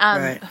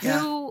 Right,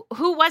 who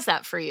was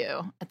that for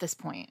you at this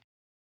point?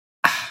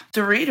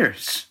 The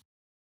readers.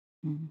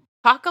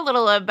 Talk a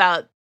little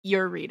about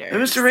your readers. It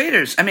was the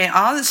readers. I mean,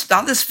 all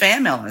this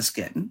fan mail I was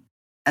getting.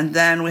 And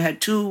then we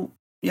had 2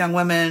 young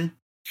women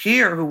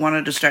here who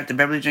wanted to start the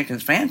Beverly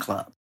Jenkins fan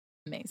club.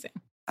 Amazing.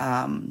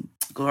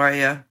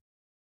 Gloria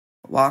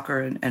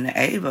Walker and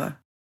Ava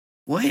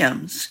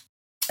Williams.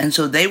 And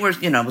so they were,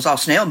 you know, it was all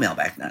snail mail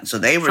back then. So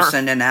they were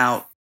sending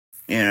out,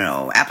 you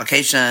know,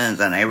 applications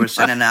and they were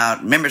sending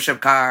out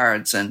membership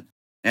cards and,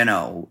 you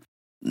know,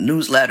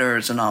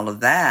 newsletters and all of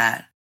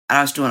that. And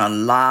I was doing a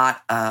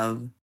lot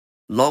of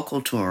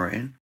local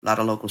touring, a lot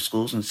of local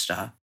schools and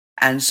stuff.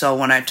 And so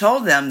when I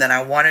told them that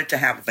I wanted to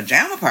have a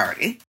pajama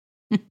party,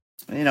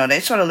 you know, they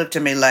sort of looked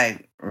at me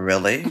like,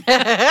 really?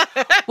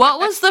 What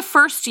was the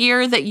first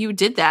year that you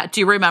did that?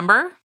 Do you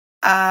remember?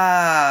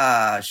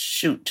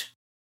 Shoot.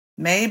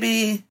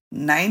 Maybe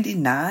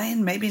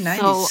 99, maybe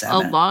 97.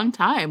 So a long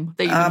time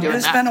that you've been doing that.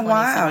 It's been a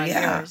while,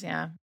 years,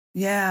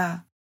 Yeah.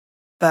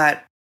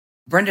 But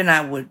Brenda and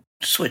I would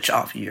switch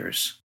off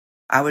years.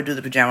 I would do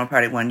the pajama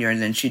party one year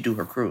and then she'd do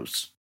her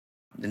cruise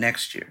the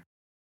next year.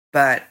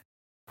 But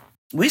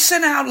we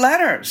sent out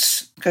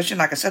letters because, you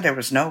know, like I said, there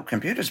was no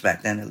computers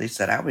back then, at least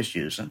that I was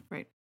using.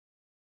 Right.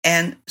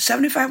 And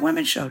 75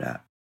 women showed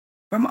up.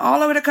 from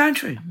all over the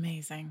country.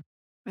 Amazing.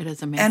 It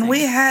is amazing. And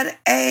we had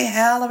a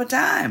hell of a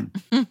time.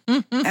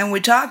 And we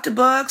talked to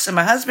books, and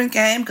my husband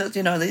came because,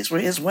 these were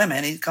his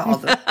women. He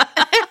called them.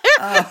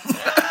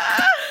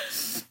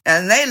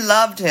 And they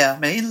loved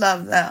him, and he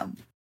loved them.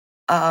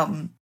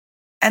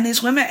 And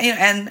these women,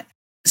 and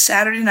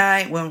Saturday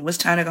night when it was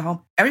time to go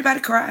home, everybody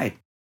cried.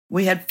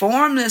 We had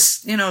formed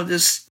this,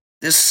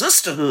 this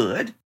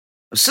sisterhood,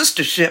 a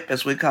sistership,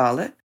 as we call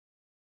it,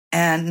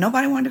 and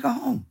nobody wanted to go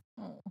home.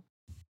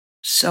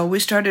 So we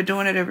started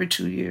doing it every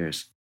 2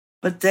 years.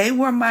 But they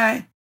were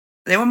my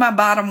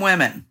bottom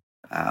women.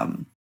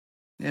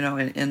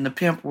 In the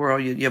pimp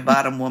world, your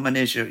bottom woman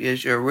is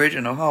your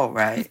original hoe,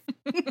 right?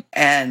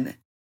 And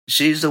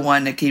she's the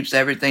one that keeps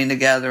everything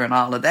together and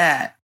all of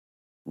that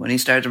when he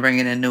starts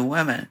bringing in new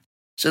women.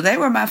 So they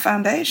were my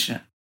foundation.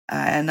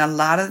 And a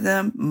lot of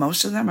them,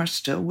 most of them are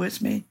still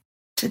with me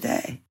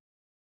today.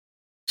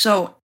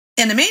 So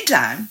in the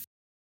meantime,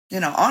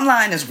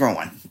 online is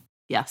growing.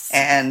 Yes.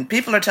 And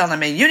people are telling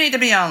me, you need to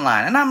be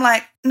online. And I'm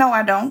like, no,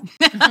 I don't.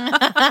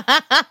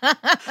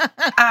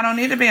 I don't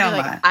need to be online.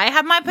 Like, I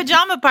have my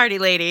pajama party,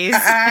 ladies. I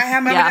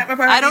have my pajama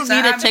party. I don't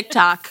need a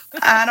TikTok.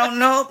 I don't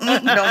know.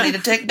 Don't need a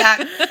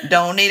TikTok.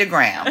 Don't need a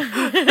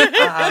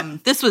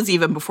gram. This was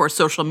even before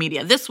social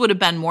media. This would have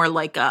been more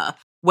like a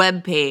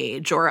web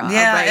page or a,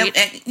 right?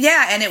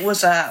 And it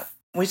was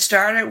we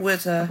started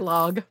with a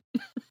blog.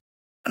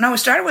 No, we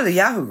started with a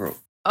Yahoo group.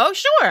 Oh,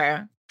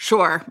 sure.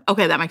 Sure.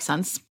 Okay, that makes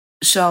sense.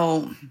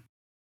 So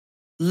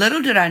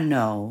little did I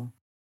know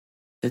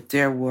that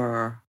there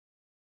were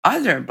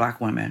other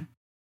Black women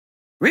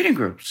reading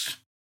groups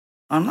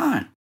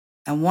online.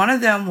 And one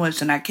of them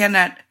was, and I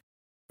cannot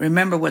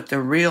remember what the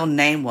real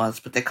name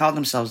was, but they called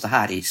themselves the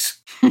Hotties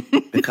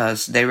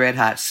because they read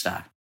hot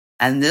stuff.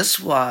 And this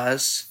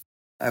was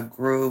a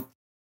group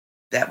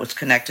that was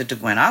connected to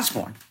Gwen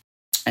Osborne.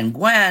 And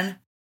Gwen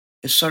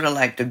is sort of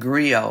like the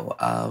griot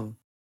of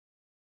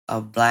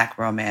Black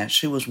romance.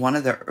 She was one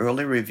of the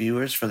early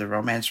reviewers for the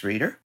Romance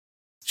Reader.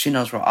 She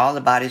knows where all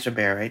the bodies are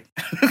buried.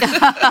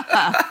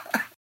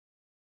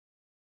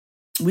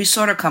 We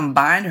sort of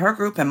combined her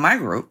group and my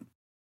group.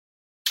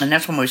 And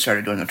that's when we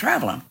started doing the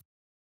traveling.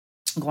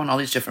 Going all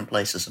these different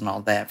places and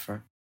all that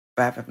for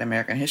African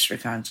American history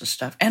kinds of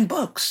stuff and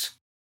books.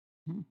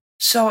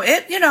 So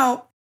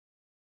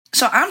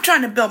so I'm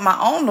trying to build my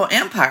own little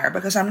empire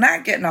because I'm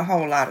not getting a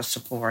whole lot of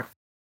support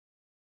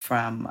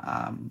from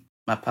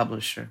my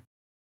publisher.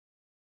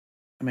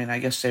 I mean, I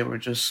guess they were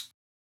just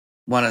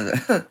one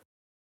of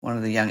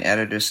the young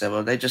editors said,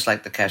 well, they just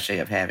like the cachet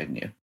of having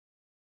you.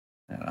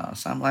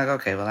 So I'm like,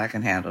 okay, well, I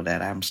can handle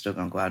that. I'm still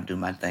going to go out and do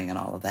my thing and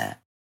all of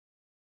that.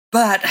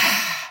 But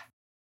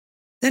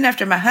then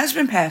after my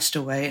husband passed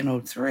away in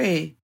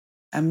 2003,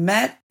 I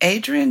met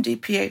Adrienne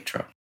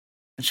DiPietro,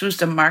 and she was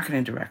the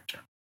marketing director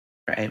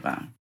for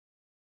Avon.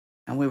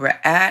 And we were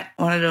at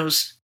one of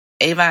those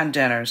Avon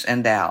dinners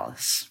in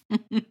Dallas.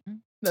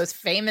 Those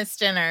famous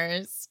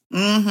dinners.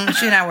 Mm-hmm.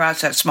 She and I were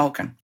outside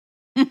smoking.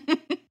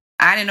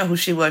 I didn't know who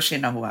she was. She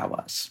didn't know who I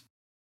was.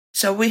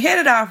 So we hit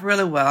it off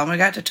really well, and we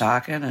got to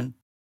talking, and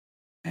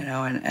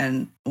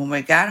and when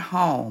we got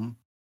home,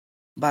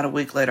 about a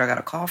week later, I got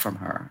a call from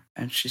her,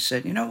 and she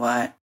said, you know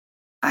what?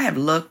 I have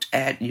looked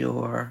at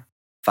your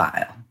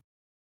file.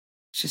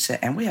 She said,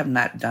 and we have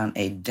not done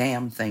a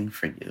damn thing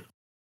for you.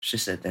 She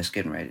said, that's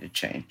getting ready to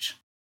change.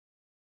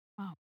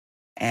 Wow.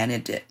 And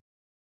it did.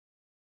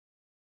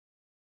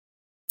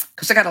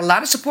 Because I got a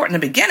lot of support in the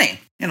beginning,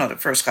 the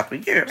first couple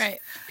of years. Right.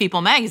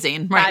 People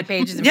magazine. Right. 5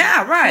 pages of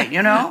yeah, right,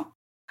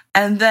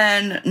 And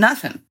then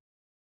nothing.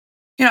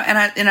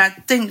 And I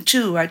think,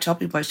 too, I tell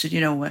people, I said,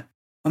 when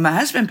my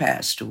husband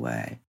passed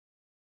away,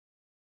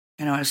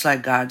 it's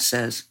like God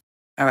says,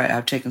 all right,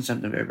 I've taken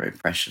something very, very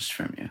precious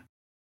from you.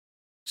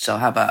 So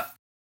how about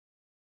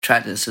try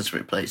this as a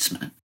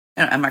replacement?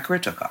 And my career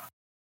took off.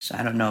 So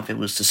I don't know if it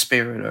was the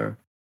spirit or,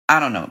 I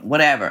don't know,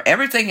 whatever.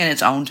 Everything in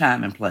its own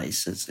time and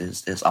place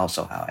is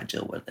also how I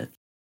deal with it.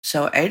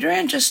 So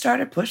Adrienne just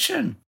started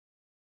pushing,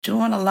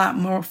 doing a lot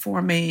more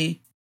for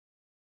me.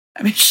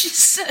 I mean, she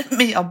sent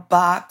me a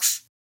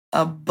box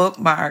of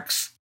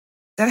bookmarks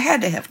that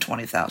had to have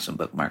 20,000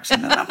 bookmarks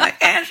in it. I'm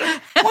like,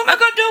 Angela, what am I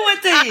going to do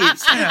with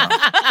these?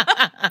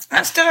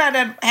 I still had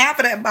half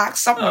of that box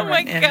somewhere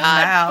in the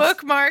house.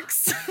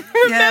 Bookmarks.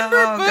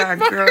 Remember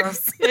bookmarks. God, girl.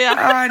 Yeah.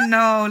 I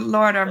know,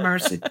 Lord have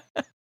mercy.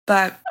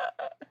 But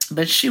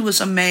she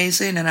was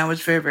amazing, and I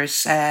was very, very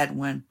sad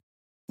when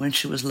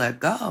she was let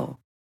go.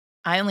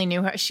 I only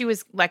knew her. She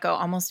was let go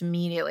almost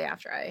immediately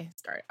after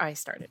I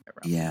started.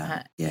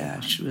 Yeah.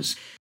 She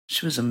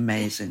was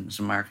amazing as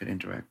a marketing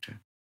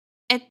director.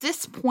 At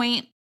this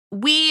point,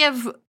 we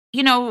have,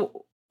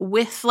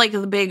 with like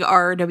the big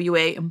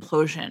RWA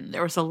implosion,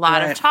 there was a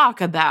lot of talk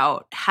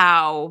about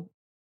how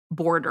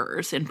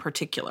Borders in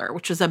particular,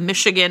 which is a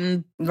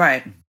Michigan,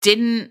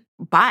 didn't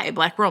buy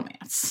Black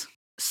romance.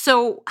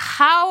 So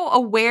how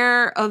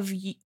aware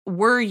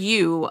were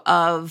you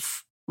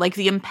of like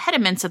the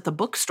impediments at the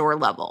bookstore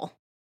level?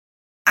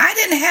 I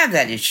didn't have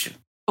that issue.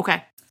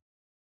 Okay.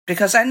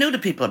 because I knew the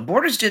people.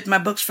 Borders did my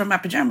books for my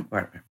pajama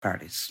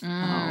parties.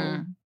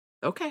 Oh,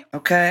 okay.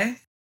 Okay.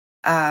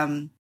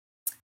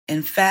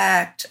 In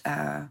fact,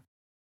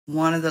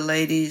 one of the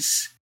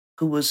ladies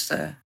who was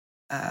the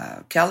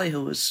Kelly,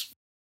 who was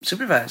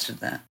supervisor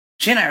then,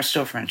 she and I are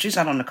still friends. She's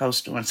out on the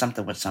coast doing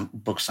something with some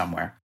book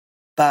somewhere.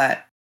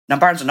 But now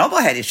Barnes & Noble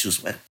had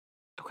issues with.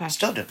 Okay.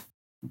 Still do.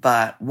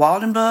 But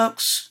Walden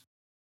Books,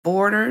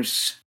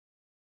 Borders,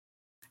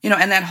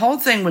 and that whole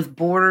thing with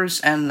Borders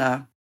and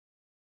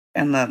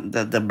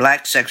the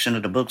black section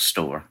of the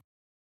bookstore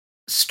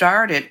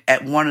started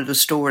at one of the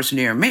stores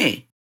near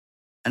me.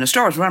 And the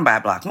store was run by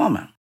a black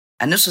woman.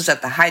 And this was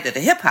at the height of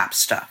the hip-hop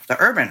stuff, the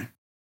urban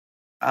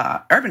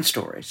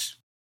stories.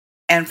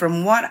 And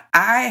from what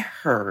I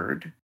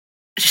heard,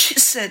 she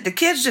said the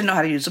kids didn't know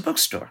how to use a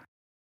bookstore.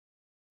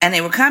 And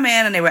they would come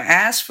in and they would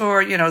ask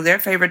for, their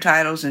favorite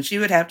titles, and she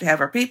would have to have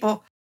her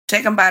people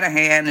take them by the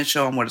hand and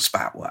show them where the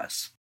spot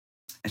was.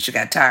 And she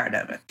got tired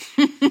of it.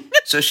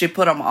 So she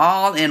put them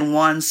all in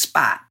one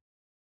spot.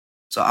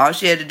 So all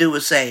she had to do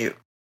was say,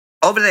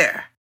 over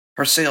there.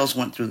 Her sales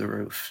went through the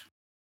roof.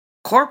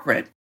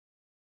 Corporate,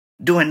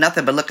 doing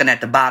nothing but looking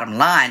at the bottom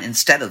line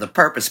instead of the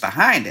purpose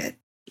behind it,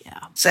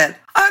 said,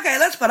 okay,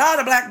 let's put all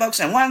the black books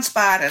in one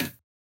spot and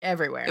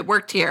everywhere. It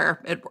worked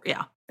here.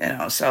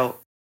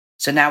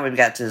 So now we've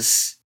got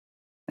this,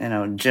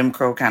 Jim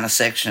Crow kind of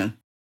section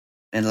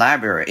in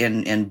library,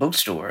 in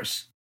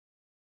bookstores.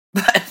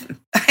 But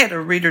I had a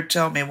reader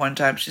tell me one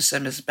time, she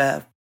said, Miss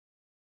Bev,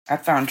 I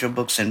found your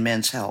books in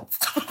Men's Health.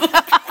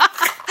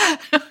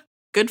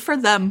 Good for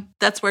them.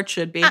 That's where it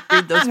should be.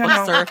 Read those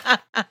books, sir.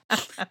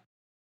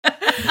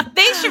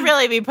 They should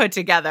really be put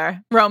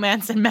together.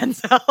 Romance and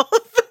Men's Health.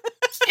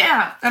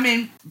 Yeah. I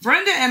mean,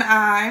 Brenda and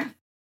I,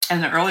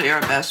 and the early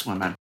era best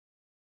women,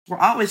 were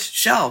always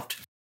shelved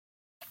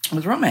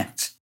with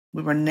romance.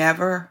 We were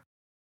never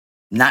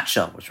not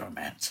shelved with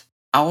romance.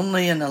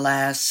 Only in the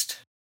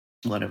last,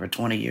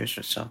 20 years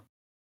or so.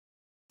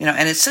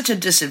 And it's such a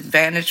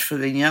disadvantage for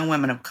the young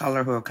women of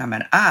color who are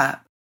coming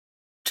up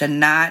to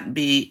not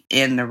be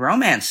in the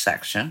romance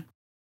section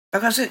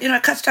because it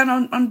cuts down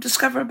on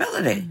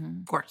discoverability.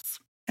 Mm-hmm. Of course.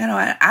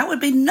 I would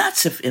be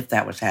nuts if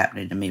that was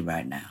happening to me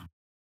right now.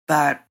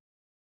 But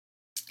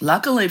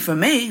luckily for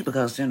me,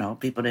 because,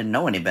 people didn't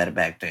know any better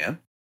back then,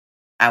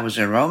 I was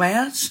in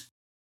romance,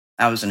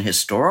 I was in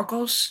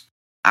historicals,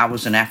 I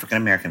was in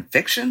African-American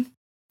fiction,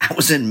 I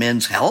was in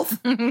Men's Health.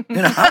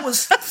 I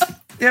was,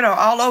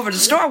 all over the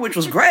store, which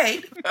was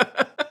great.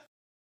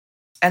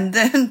 And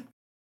then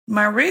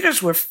my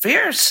readers were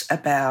fierce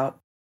about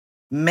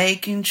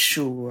making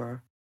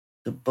sure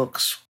the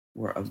books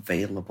were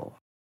available.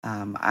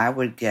 I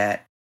would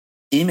get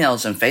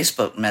emails and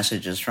Facebook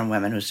messages from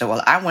women who said,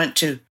 well, I went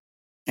to,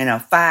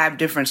 5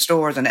 different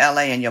stores in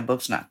LA and your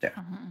book's not there.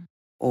 Uh-huh.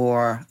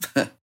 Or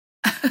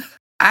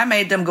I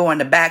made them go in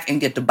the back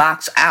and get the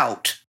box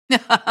out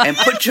and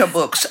put your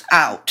books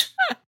out.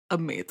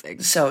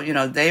 Amazing. So,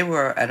 they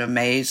were an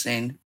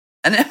amazing.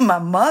 And then my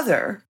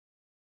mother,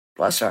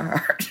 bless her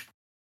heart,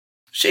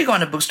 she'd go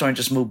in the bookstore and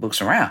just move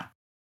books around.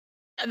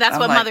 That's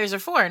what mothers are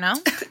for, no?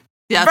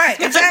 Yeah. Right,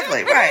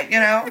 exactly,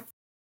 right,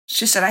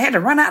 She said, I had to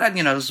run out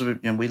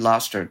of, we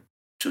lost her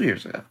 2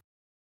 years ago.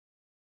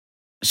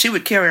 She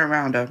would carry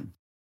around on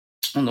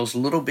those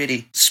little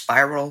bitty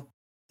spiral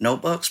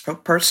notebooks,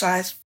 purse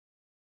size,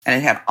 and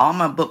it had all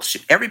my books.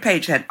 Every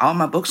page had all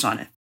my books on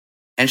it.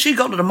 And she'd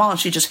go to the mall and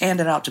she'd just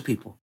hand it out to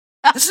people.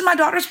 This is my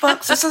daughter's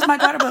books. This is my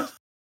daughter's book.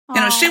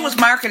 She was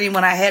marketing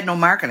when I had no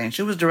marketing.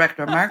 She was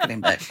director of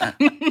marketing back then.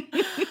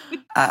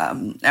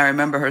 I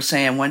remember her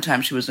saying one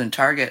time she was in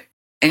Target,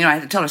 and I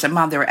had to tell her, I said,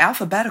 Mom, they were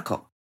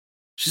alphabetical.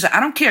 She said, I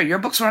don't care. Your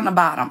books are on the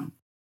bottom.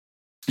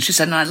 And she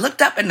said, and I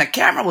looked up and the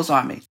camera was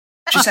on me.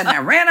 She said, and I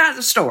ran out of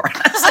the store.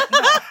 I said, no.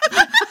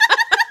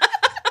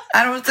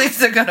 I don't think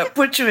they're going to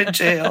put you in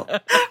jail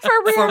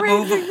for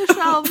rearranging the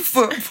shelves.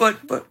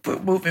 For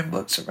moving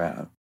books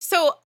around.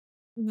 So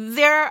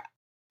there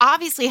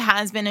obviously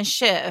has been a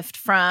shift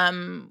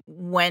from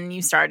when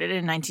you started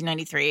in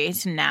 1993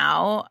 to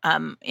now.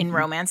 In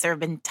romance, there have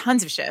been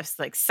tons of shifts,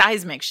 like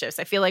seismic shifts.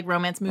 I feel like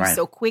romance moves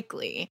so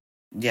quickly.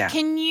 Yeah.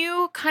 Can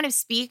you kind of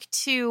speak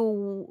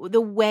to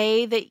the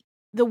way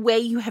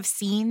you have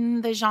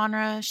seen the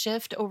genre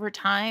shift over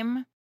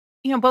time?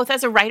 Both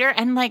as a writer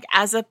and like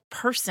as a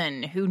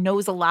person who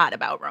knows a lot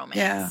about romance.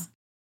 Yeah.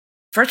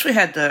 First we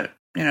had the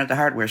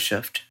hardware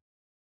shift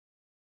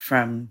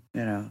from,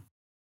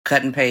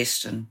 cut and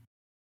paste and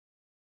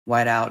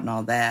whiteout and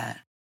all that,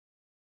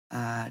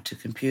 to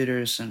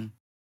computers and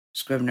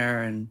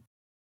Scrivener and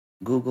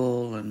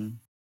Google and,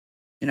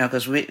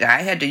 because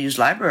I had to use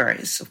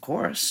libraries, of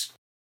course,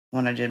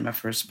 when I did my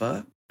first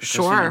book. Because,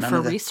 sure, for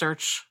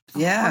research.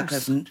 Yeah,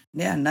 because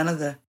none of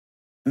the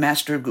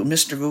Mr.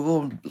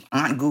 Google,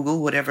 Aunt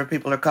Google, whatever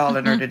people are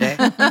calling her today,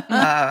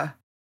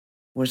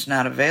 was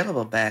not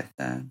available back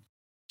then.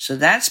 So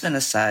that's been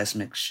a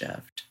seismic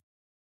shift.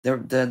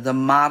 The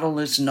model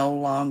is no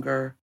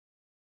longer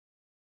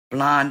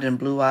blonde and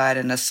blue-eyed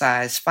and a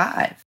size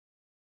 5.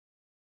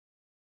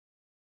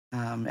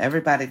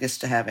 Everybody gets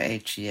to have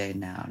an HEA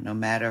now, no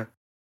matter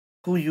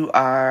who you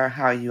are,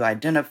 how you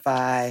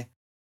identify,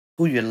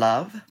 who you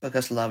love,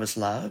 because love is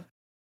love.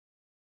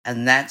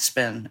 And that's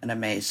been an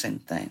amazing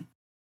thing.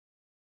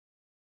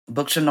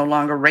 Books are no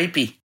longer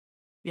rapey.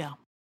 Yeah.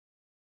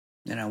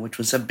 Which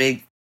was a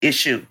big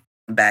issue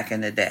back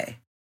in the day.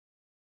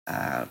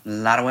 A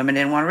lot of women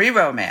didn't want to read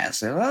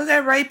romance. Oh,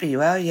 they're rapey.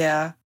 Well,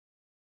 yeah.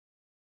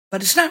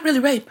 But it's not really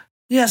rape.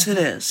 Yes, it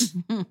is.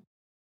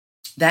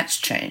 That's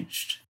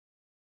changed.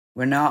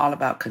 We're now all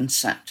about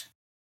consent.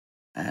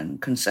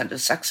 And consent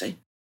is sexy.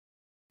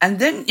 And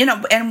then,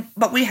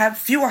 but we have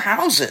fewer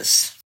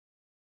houses,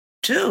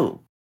 too.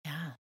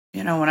 Yeah.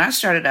 When I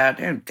started out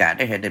there, God,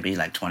 there had to be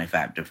like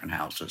 25 different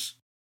houses.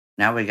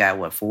 Now we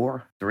got,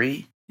 4,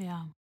 3?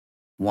 Yeah.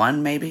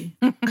 1 maybe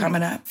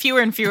coming up.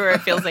 Fewer and fewer,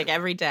 it feels like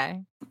every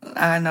day.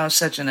 I know,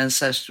 such an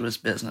incestuous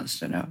business,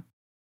 They're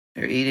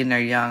eating their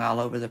young all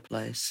over the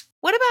place.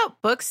 What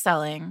about book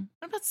selling?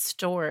 What about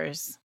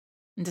stores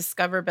and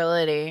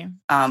discoverability?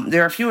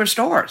 There are fewer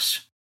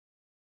stores.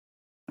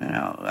 We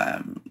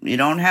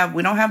don't have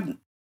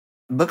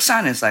book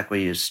signings like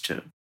we used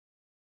to.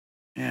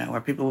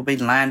 Where people will be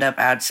lined up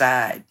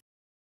outside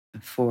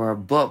for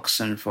books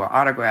and for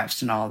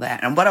autographs and all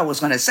that. And what I was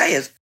going to say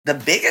is the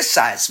biggest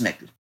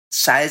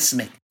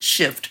seismic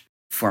shift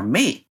for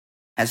me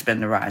has been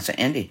the rise of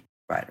indie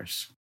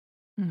writers.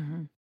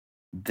 Mm-hmm.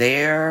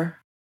 Their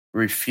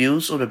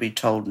refusal to be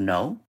told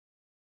no,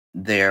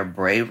 their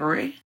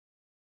bravery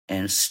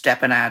in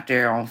stepping out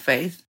there on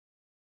faith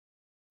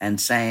and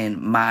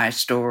saying, my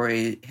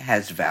story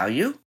has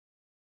value.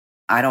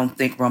 I don't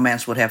think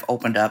romance would have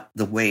opened up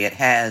the way it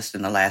has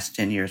in the last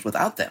 10 years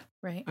without them.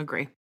 Right.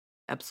 Agree.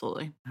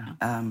 Absolutely.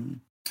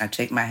 I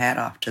take my hat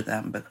off to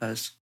them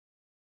because,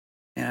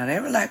 they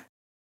were like,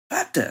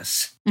 fuck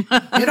this. You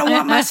don't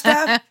want my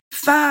stuff?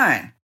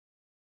 Fine.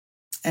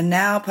 And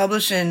now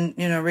publishing,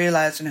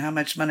 realizing how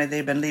much money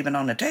they've been leaving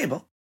on the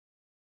table.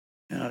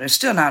 They're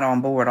still not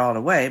on board all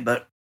the way,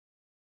 but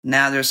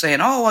now they're saying,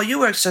 oh, well, you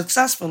were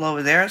successful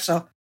over there,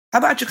 so how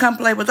about you come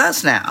play with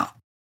us now?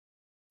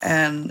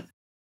 And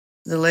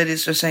the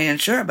ladies are saying,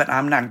 sure, but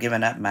I'm not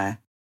giving up my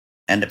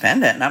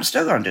independent, and I'm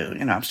still going to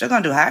do, I'm still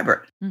going to do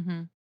hybrid.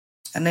 Mm-hmm.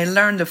 And they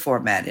learn the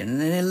formatting,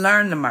 and then they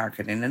learn the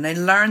marketing, and they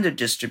learn the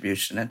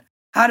distribution, and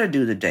how to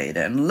do the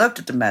data, and looked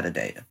at the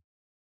metadata.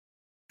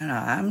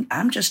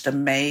 I'm just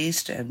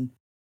amazed, and,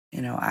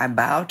 I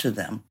bow to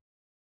them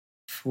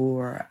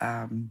for,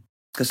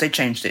 because they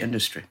changed the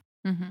industry.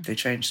 Mm-hmm. They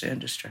changed the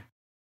industry.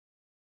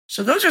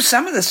 So those are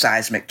some of the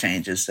seismic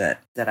changes that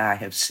I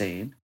have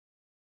seen.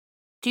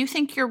 Do you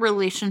think your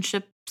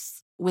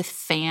relationships with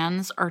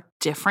fans are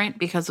different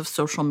because of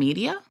social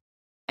media?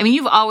 I mean,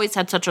 you've always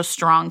had such a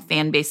strong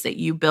fan base that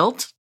you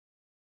built.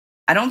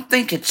 I don't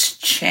think it's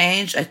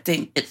changed. I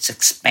think it's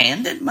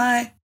expanded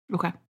my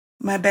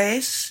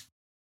base.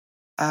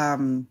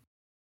 Because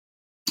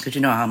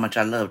you know how much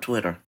I love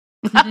Twitter.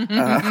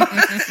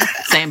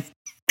 Same.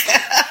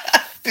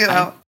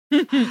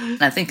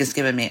 I think it's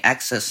given me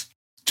access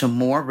to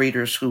more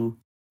readers who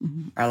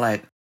are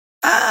like,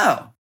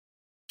 oh,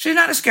 she's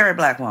not a scary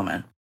Black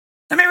woman.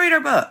 Let me read her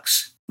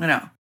books,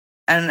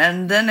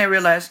 And then they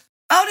realize,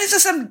 oh, these are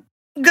some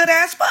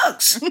good-ass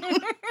books.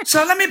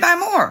 So let me buy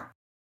more.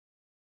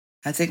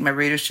 I think my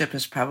readership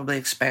has probably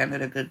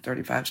expanded a good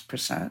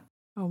 35%.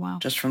 Oh, wow.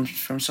 Just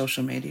from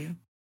social media.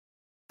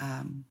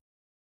 And,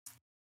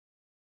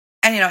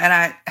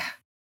 and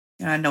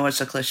I know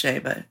it's a cliche,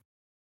 but,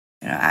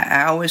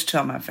 I always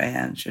tell my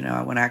fans,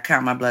 when I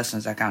count my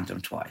blessings, I count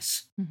them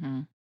twice.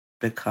 Mm-hmm.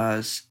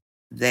 Because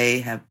they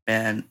have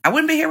been, I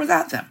wouldn't be here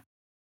without them.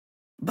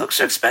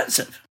 Books are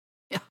expensive.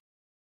 Yeah.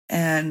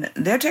 And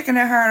they're taking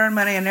their hard-earned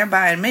money and they're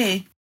buying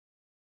me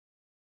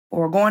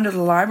or going to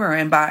the library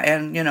and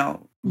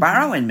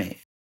borrowing me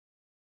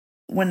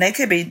when they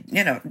could be,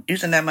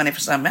 using that money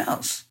for something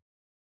else.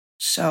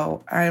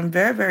 So I am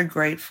very, very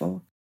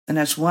grateful. And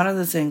that's one of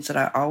the things that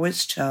I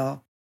always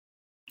tell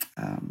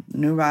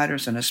new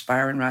writers and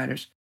aspiring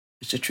writers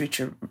is to treat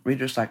your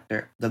readers like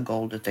they're the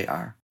gold that they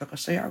are,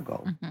 because they are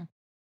gold. Mm-hmm.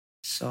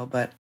 So,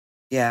 but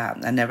yeah,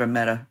 I never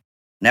met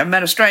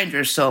a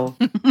stranger. So,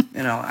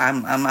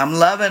 I'm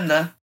loving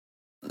the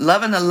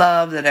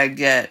love that I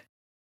get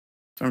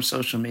from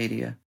social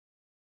media.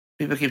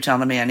 People keep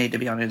telling me I need to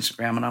be on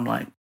Instagram, and I'm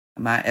like,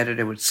 my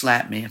editor would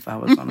slap me if I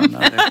was on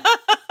another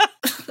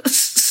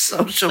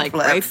social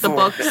platform. Write the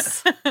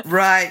books.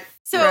 Right.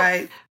 So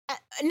right.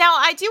 Now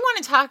I do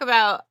want to talk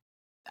about,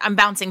 I'm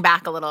bouncing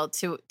back a little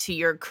to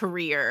your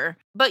career,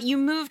 but you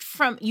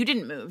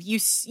didn't move.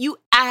 You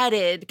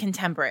added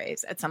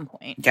contemporaries at some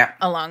point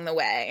along the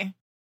way.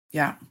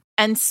 Yeah.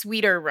 And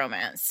sweeter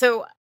romance.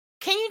 So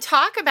can you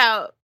talk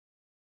about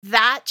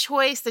that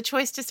choice, the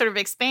choice to sort of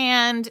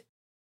expand?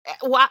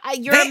 Why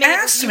you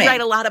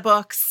write a lot of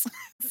books.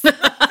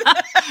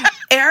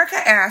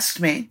 Erica asked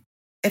me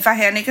if I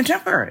had any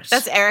contemporaries.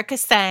 That's Erica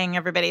Sang,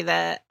 everybody,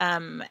 the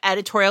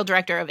editorial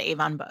director of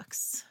Avon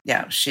Books.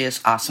 Yeah, she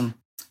is awesome.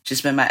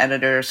 She's been my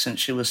editor since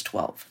she was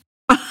 12.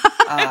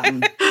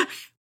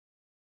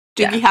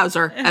 Jiggy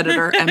Hauser,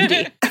 editor,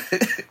 MD.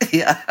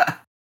 Yeah.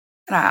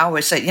 And I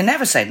always say, you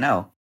never say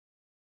no.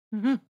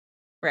 Mm-hmm.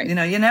 Right.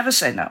 You never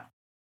say no.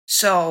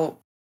 So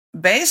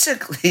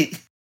basically,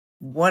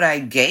 what I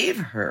gave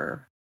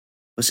her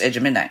was Edge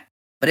of Midnight.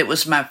 But it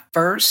was my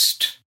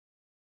first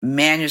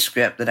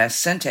manuscript that I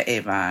sent to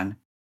Avon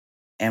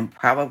in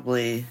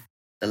probably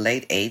the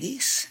late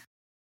 80s.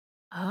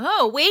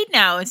 Oh, wait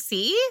now.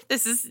 See?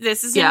 This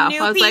is Yeah, a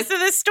new piece of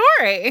the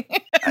story.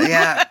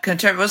 Yeah,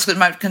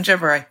 my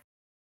contemporary.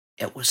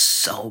 It was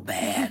so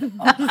bad.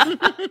 Oh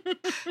my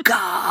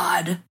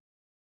God.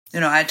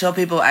 I told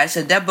people, I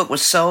said, that book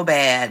was so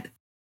bad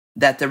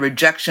that the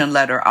rejection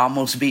letter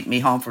almost beat me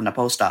home from the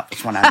post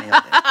office when I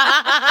mailed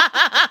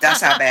it.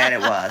 That's how bad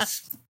it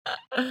was.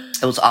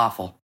 It was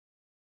awful.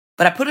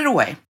 But I put it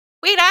away.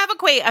 Wait,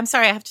 I'm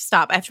sorry, I have to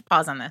stop. I have to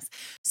pause on this.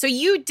 So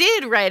you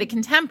did write a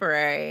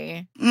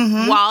contemporary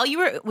while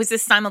was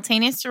this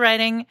simultaneous to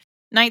writing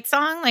Night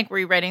Song? Like, were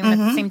you writing them at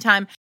the same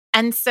time?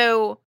 And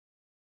so,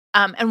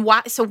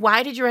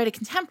 why did you write a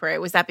contemporary?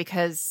 Was that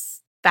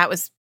because that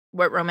was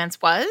what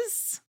romance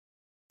was?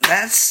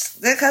 That's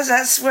because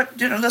that's what,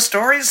 the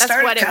stories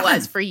started coming. That's what it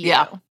was for you.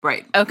 Yeah,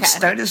 right.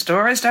 Okay. The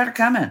stories started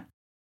coming.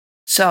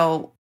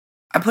 So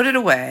I put it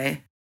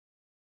away.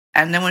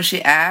 And then when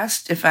she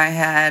asked if I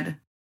had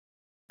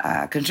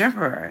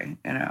contemporary,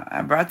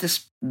 I brought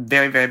this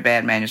very, very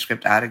bad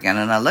manuscript out again,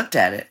 and I looked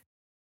at it,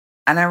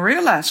 and I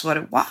realized what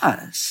it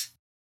was.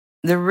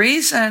 The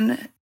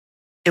reason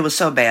it was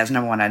so bad is,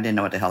 number one, I didn't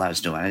know what the hell I was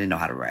doing. I didn't know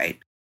how to write.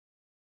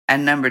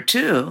 And number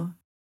two,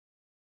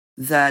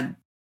 the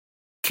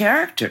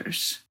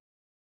characters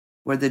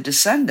were the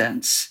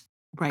descendants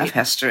of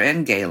Hester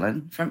and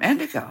Galen from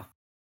Indigo.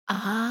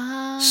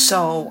 Ah.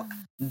 So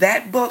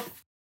that book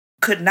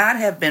could not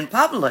have been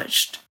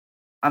published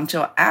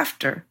until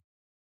after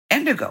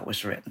Indigo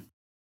was written.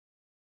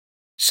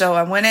 So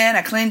I went in,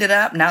 I cleaned it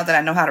up. Now that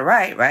I know how to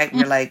write, right?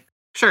 You're like,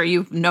 sure,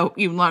 you know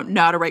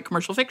how to write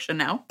commercial fiction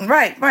now.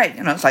 Right.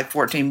 It's like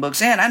 14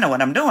 books in. I know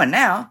what I'm doing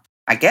now,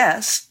 I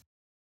guess.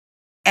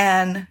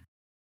 And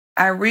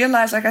I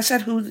realized, like I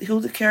said, who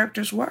the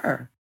characters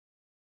were.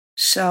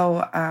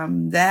 So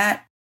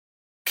that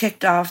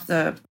kicked off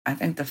the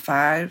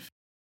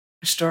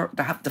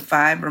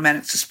five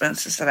romantic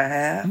suspenses that I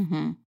have.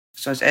 Mm-hmm.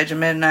 So it's Edge of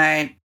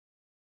Midnight,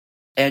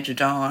 Edge of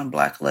Dawn,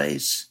 Black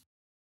Lace,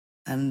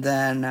 and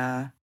then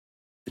the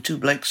two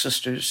Blake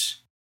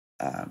sisters,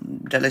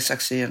 Deadly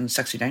Sexy and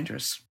Sexy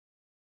Dangerous.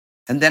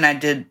 And then I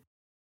did,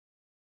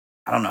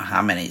 I don't know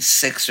how many,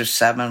 6 or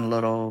 7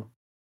 little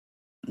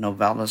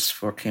novellas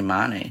for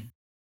Kimani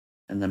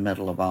in the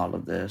middle of all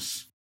of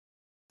this.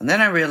 And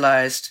then I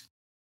realized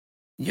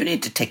you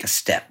need to take a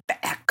step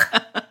back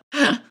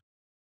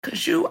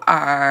because you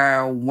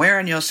are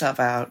wearing yourself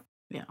out.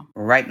 Yeah,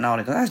 writing all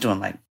that. Because I was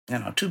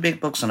doing 2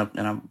 big books and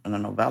a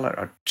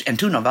novella, and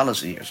 2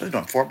 novellas a year. So I was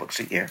doing 4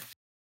 books a year,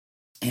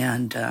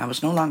 and I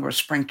was no longer a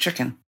spring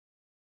chicken.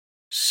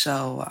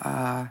 So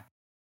I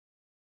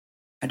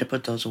had to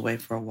put those away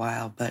for a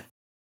while. But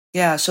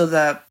yeah, so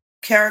the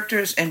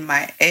characters in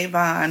my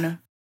Avon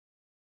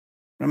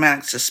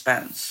romantic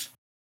suspense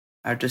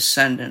are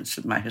descendants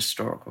of my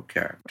historical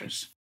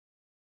characters.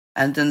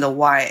 And then the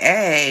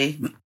YA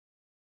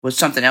was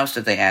something else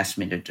that they asked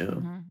me to do.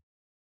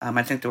 Mm-hmm.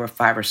 I think there were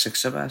 5 or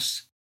 6 of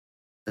us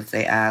that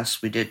they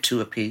asked. We did 2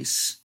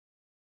 apiece.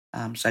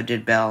 So I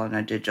did Belle and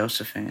I did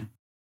Josephine.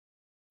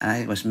 I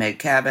think it was Meg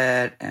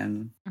Cabot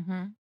and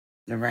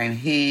Lorraine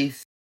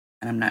Heath.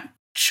 And I'm not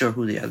sure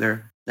who the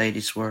other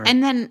ladies were.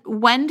 And then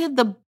when did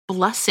the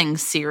Blessing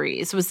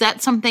series, was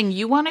that something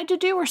you wanted to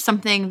do or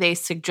something they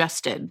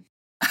suggested?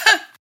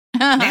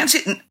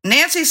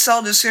 Nancy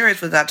sold the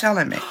series without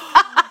telling me.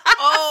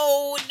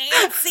 Oh,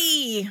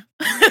 Nancy.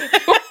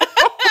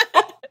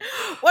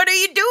 What are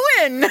you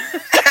doing?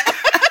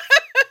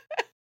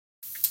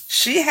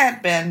 She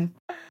had been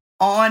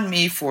on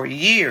me for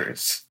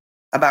years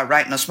about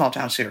writing a small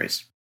town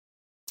series.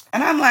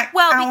 And I'm like,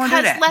 well, I want to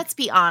do that. Let's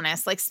be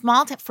honest, like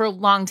small town, for a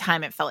long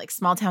time, it felt like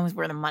small town was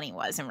where the money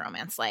was in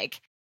romance.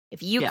 Like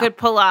if you could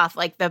pull off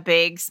like the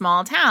big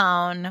small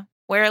town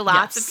where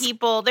lots of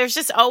people, there's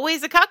just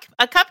always a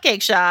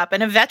cupcake shop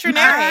and a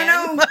veterinarian.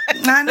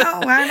 I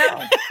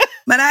know.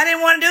 But I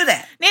didn't want to do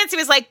that. Nancy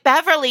was like,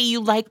 Beverly, you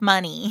like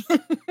money.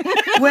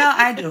 Well,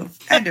 I do.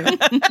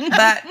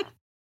 But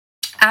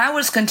I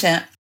was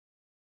content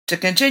to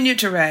continue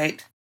to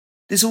write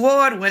these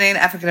award-winning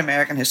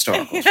African-American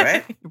historicals,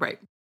 right? Right.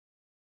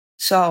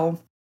 So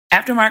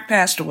after Mark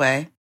passed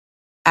away,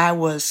 I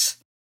was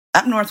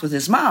up north with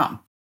his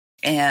mom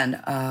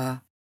and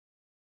got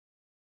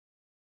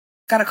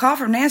a call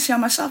from Nancy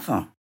on my cell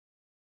phone.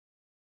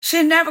 She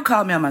had never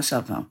called me on my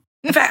cell phone.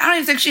 In fact, I don't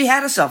even think she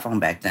had a cell phone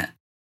back then.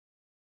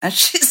 And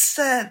she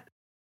said,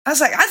 I was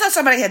like, I thought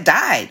somebody had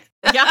died.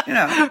 Yeah.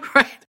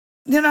 Right.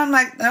 I'm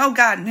like, oh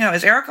God,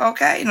 is Erica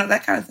okay?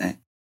 That kind of thing.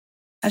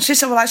 And she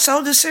said, well, I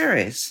sold the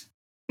series.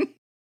 And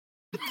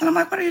I'm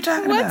like, what are you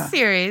talking about? What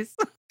series?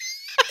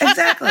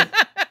 Exactly.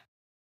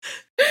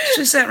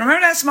 She said,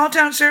 remember that small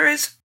town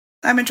series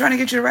I've been trying to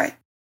get you to write?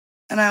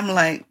 And I'm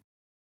like,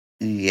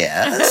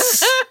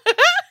 yes.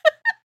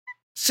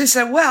 She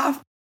said,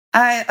 well,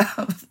 I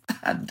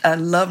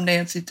love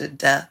Nancy to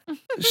death.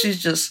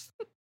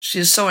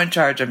 she's so in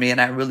charge of me,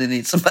 and I really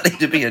need somebody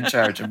to be in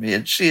charge of me,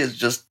 and she is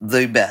just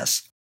the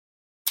best.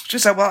 She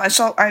said, well,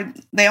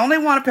 they only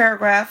want a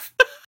paragraph.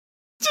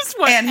 Just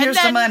one. And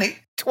here's the money.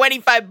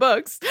 25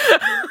 books.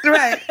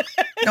 Right.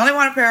 You only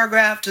want a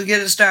paragraph to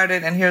get it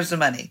started, and here's the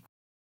money.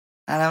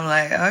 And I'm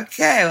like,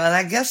 okay, well,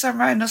 I guess I'm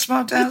writing a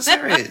small town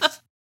series.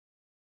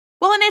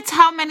 Well, and it's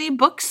how many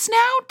books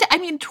now?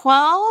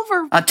 12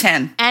 or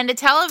 10. And a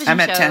television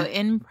show 10.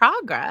 in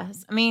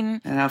progress. I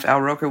mean, and if Al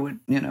Roker would,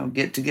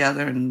 get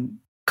together and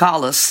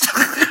call us,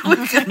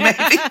 we could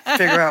maybe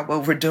figure out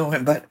what we're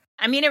doing. But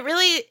I mean,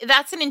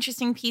 that's an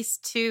interesting piece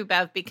too,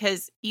 Bev,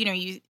 because,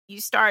 you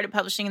started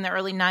publishing in the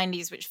early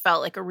 90s, which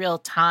felt like a real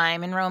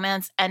time in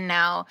romance. And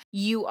now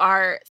you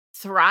are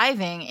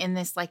thriving in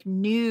this like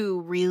new,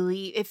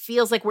 really, it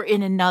feels like we're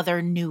in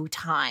another new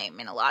time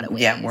in a lot of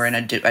ways. Yeah, we're in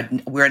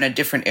a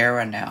different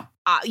era now.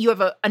 You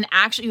have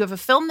a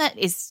film that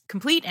is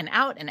complete and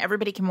out and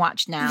everybody can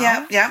watch now.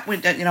 Yeah. We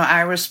did,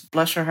 Iris,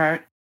 bless her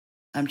heart.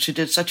 She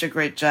did such a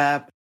great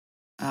job.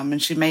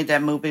 And she made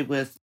that movie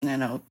with,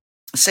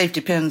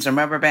 safety pins and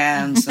rubber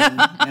bands, and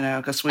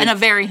because and a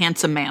very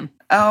handsome man.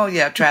 Oh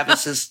yeah,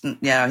 Travis is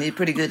he's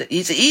pretty good.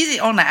 He's easy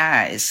on the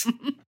eyes.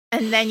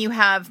 And then you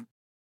have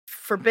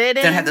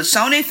Forbidden. Then had the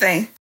Sony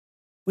thing.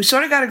 We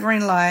sort of got a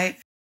green light,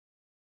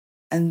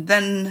 and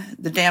then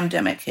the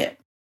damn-demic hit,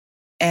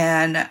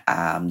 and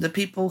the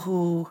people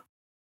who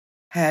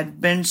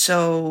had been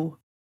so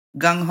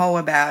gung ho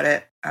about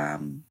it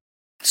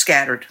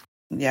scattered.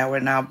 Yeah,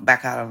 we're now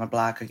back out on the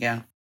block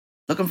again,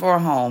 looking for a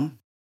home.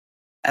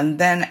 And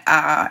then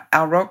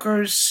Al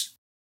Roker's,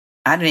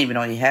 I didn't even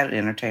know he had an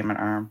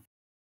entertainment arm.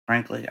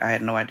 Frankly, I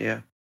had no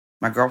idea.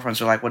 My girlfriends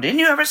were like, well, didn't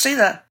you ever see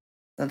the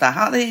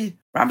Holly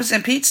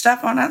Robinson Pete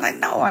stuff on? I'm like,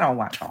 no, I don't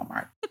watch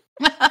Hallmark.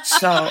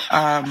 So,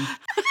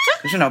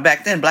 because,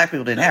 back then, black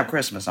people didn't have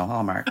Christmas on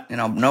Hallmark.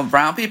 No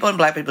brown people and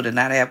black people did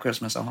not have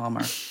Christmas on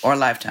Hallmark or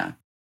Lifetime.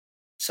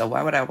 So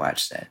why would I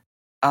watch that?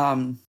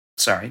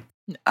 Sorry.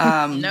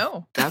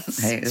 No,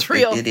 it's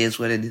real. It is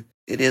what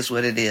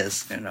it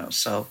is,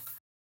 so.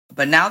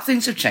 But now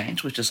things have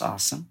changed, which is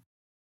awesome.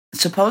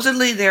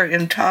 Supposedly they're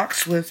in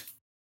talks with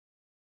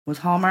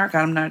Hallmark.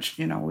 I'm not,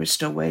 we're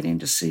still waiting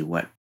to see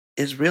what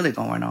is really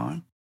going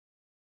on.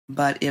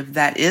 But if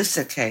that is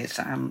the case,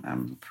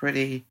 I'm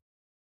pretty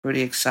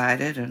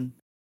excited and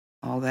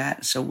all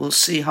that. So we'll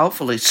see,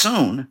 hopefully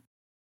soon,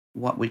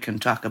 what we can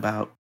talk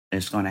about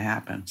is going to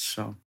happen.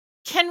 So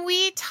can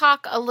we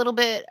talk a little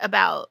bit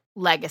about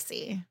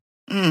legacy?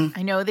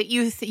 I know that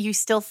you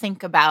still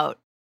think about,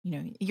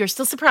 you're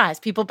still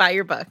surprised people buy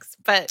your books,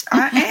 but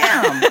I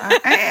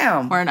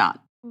am. We're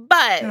not.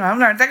 But I'm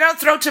not. They're gonna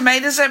throw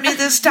tomatoes at me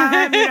this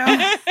time.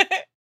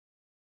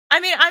 I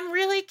mean, I'm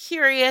really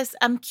curious.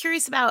 I'm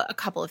curious about a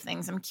couple of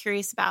things. I'm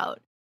curious about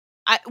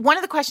one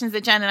of the questions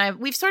that Jen and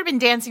we've sort of been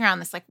dancing around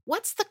this. Like,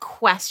 what's the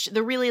question?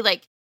 The really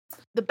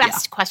the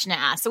best question to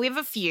ask. So we have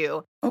a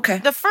few. Okay.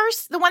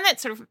 The one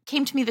that sort of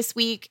came to me this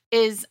week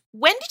is,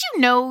 when did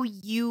you know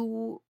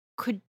you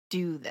could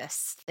do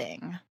this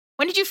thing?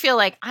 When did you feel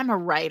like, I'm a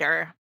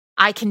writer,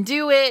 I can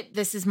do it,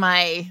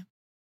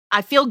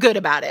 I feel good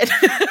about it?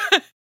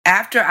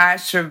 After I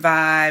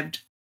survived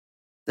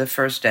the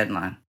first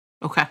deadline.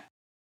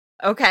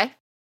 Okay.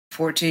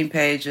 14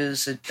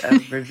 pages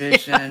of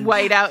revision.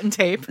 White out and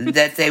tape.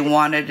 that they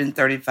wanted in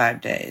 35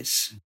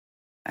 days.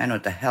 I know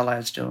what the hell I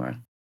was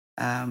doing.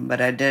 But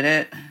I did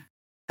it.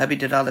 Hubby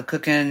did all the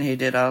cooking. He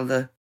did all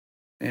the,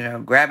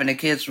 grabbing the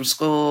kids from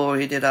school.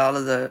 He did all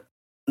of the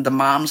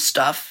mom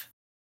stuff,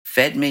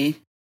 fed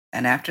me.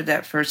 And after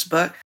that first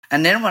book,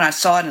 and then when I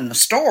saw it in the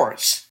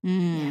stores,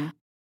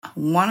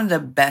 one of the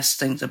best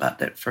things about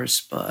that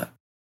first book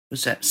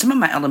was that some of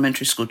my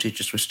elementary school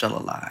teachers were still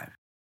alive.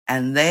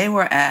 And they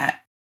were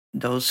at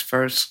those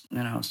first,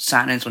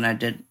 signings when I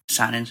did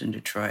signings in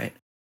Detroit.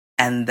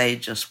 And they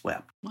just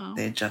wept. Wow.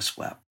 They just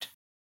wept.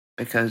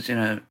 Because,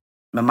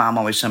 my mom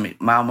always told me,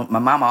 my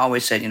mama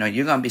always said,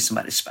 you're going to be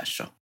somebody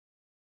special.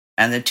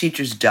 And the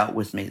teachers dealt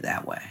with me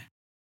that way.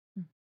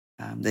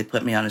 They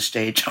put me on a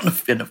stage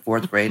in the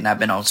fourth grade, and I've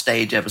been on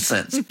stage ever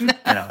since.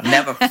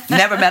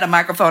 Never met a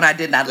microphone I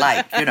did not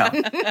like,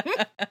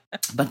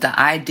 But the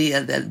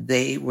idea that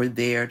they were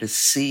there to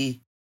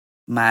see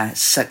my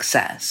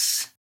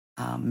success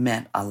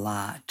meant a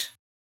lot.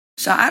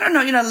 So I don't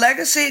know,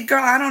 legacy,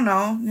 girl, I don't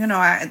know.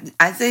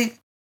 I think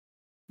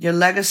your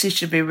legacy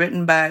should be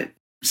written by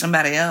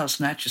somebody else,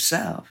 not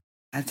yourself.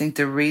 I think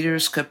the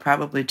readers could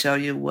probably tell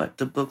you what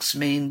the books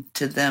mean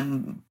to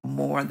them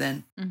more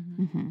than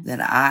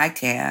I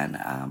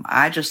can.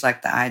 I just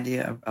like the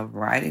idea of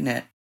writing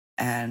it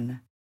and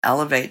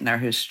elevating our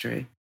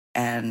history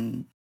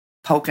and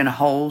poking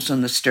holes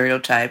in the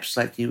stereotypes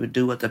like you would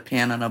do with a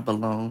pen and a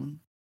balloon,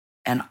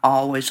 and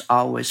always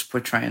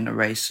portraying the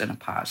race in a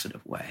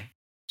positive way.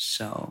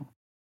 So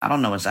I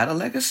don't know, is that a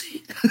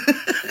legacy?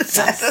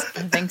 I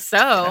think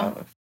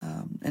so.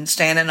 And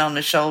standing on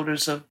the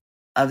shoulders of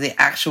the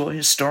actual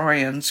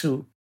historians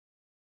who,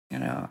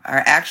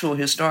 are actual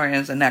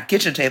historians and not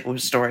kitchen table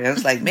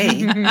historians like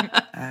me.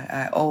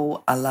 I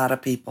owe a lot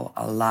of people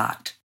a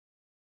lot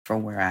for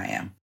where I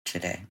am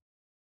today.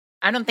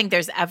 I don't think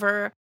there's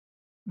ever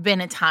been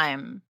a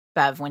time,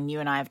 Bev, when you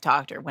and I have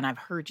talked or when I've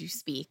heard you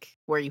speak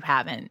where you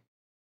haven't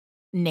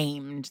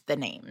named the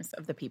names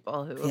of the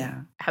people who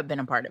have been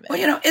a part of it.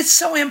 Well, it's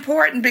so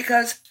important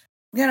because,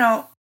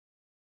 I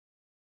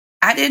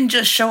didn't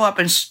just show up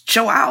and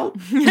show out.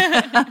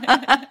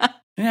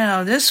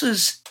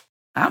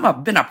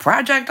 I've been a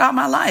project all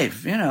my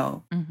life,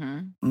 Mm-hmm.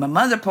 My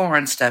mother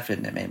pouring stuff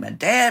into me, my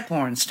dad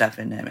pouring stuff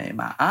into me,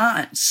 my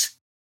aunts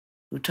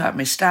who taught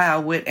me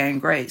style, wit, and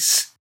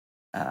grace,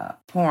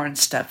 pouring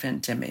stuff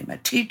into me, my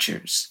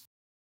teachers,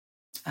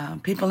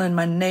 people in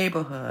my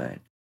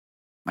neighborhood,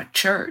 my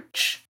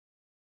church,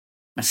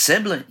 my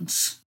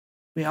siblings.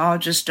 We all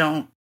just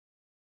don't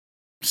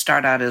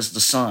start out as the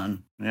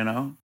sun,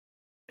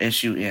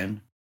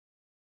 S-U-N.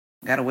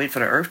 Got to wait for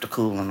the earth to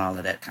cool and all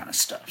of that kind of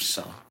stuff.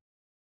 So,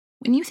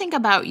 when you think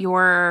about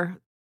your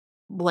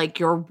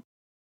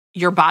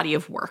body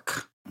of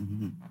work,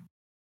 mm-hmm.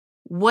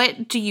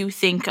 what do you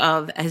think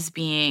of as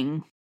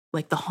being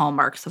like the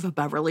hallmarks of a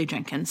Beverly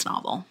Jenkins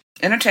novel?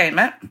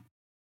 Entertainment,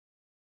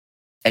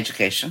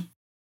 education,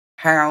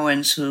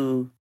 heroines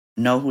who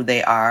know who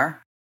they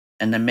are,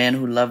 and the men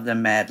who love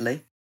them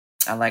madly.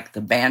 I like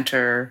the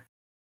banter.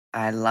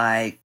 I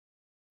like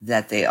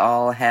that they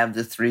all have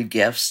the 3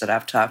 gifts that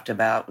I've talked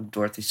about with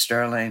Dorothy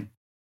Sterling,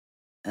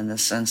 in the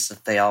sense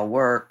that they all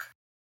work.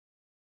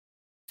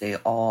 They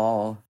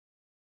all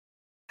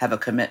have a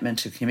commitment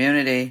to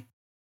community,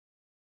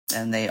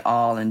 and they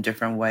all, in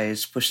different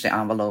ways, push the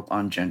envelope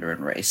on gender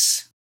and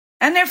race.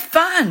 And they're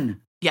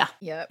fun. Yeah.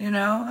 Yep.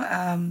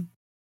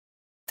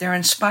 They're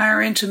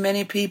inspiring to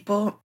many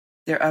people.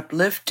 They're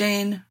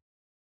uplifting.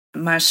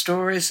 My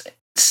stories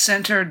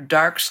center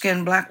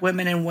dark-skinned Black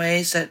women in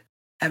ways that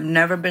have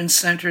never been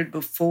centered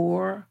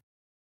before.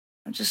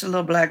 I'm just a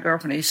little Black girl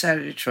from the east side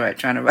of Detroit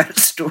trying to write a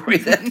story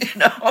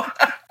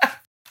that,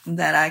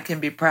 that I can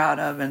be proud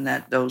of and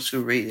that those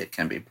who read it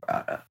can be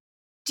proud of.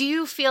 Do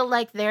you feel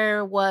like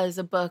there was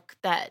a book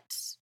that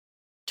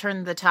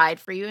turned the tide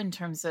for you in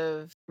terms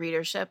of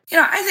readership?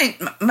 I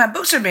think my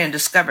books are being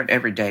discovered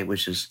every day,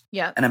 which is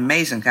an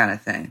amazing kind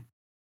of thing.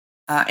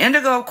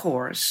 Indigo, of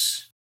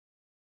course.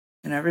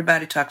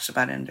 Everybody talks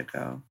about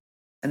Indigo.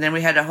 And then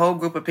we had a whole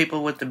group of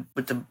people with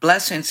the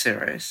Blessing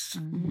series.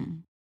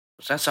 Mm-hmm.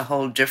 So that's a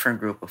whole different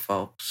group of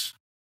folks.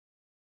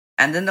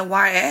 And then the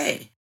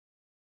YA,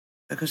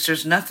 because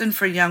there's nothing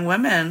for young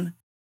women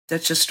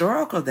that's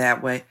historical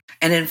that way.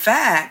 And in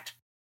fact,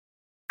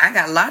 I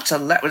got lots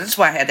of letters. That's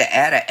why I had to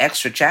add an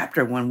extra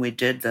chapter when we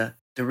did the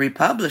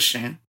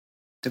republishing.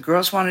 The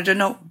girls wanted to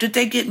know, did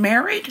they get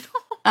married?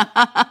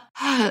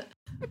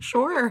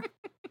 Sure.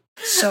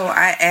 So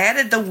I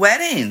added the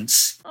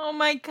weddings. Oh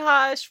my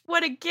gosh,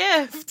 what a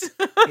gift.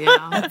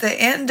 Yeah. At the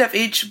end of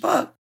each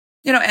book.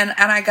 And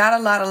I got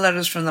a lot of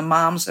letters from the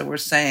moms that were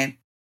saying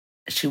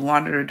she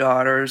wanted her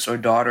daughters or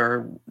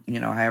daughter,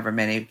 however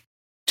many,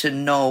 to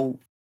know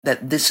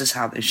that this is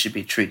how they should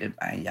be treated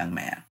by a young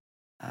man.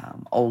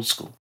 Old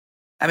school.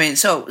 I mean,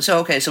 so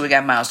we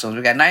got milestones.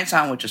 We got Nights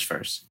On, which is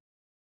first.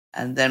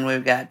 And then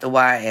we've got the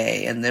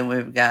YA. And then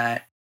we've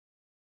got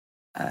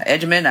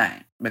Edge of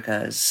Midnight,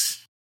 because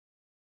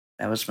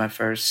that was my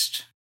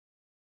first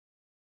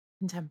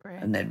contemporary.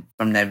 And then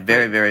from that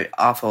very, very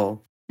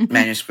awful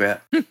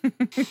manuscript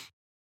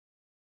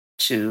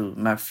to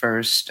my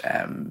first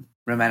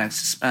romantic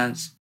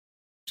suspense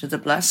to The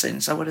Blessing.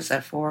 So what is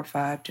that, 4 or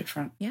 5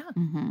 different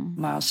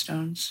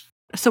milestones?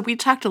 So we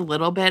talked a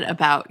little bit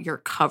about your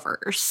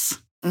covers.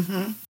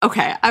 Mm-hmm.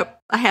 Okay,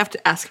 I have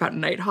to ask about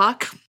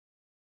Nighthawk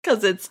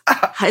because it's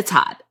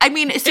hot. I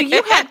mean, so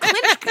you had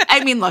clinch.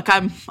 I mean, look,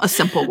 I'm a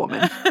simple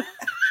woman.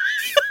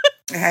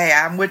 Hey,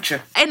 I'm with you.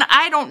 And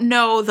I don't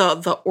know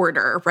the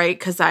order, right?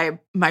 Because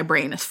my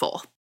brain is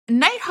full.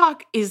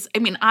 Nighthawk is, I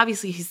mean,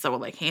 obviously he's so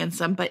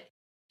handsome, but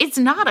it's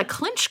not a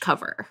clinch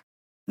cover.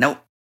 Nope.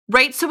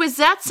 Right? So is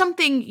that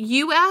something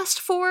you asked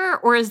for,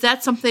 or is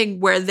that something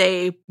where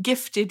they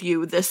gifted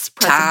you this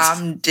present?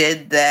 Tom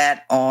did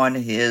that on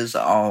his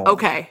own.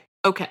 Okay.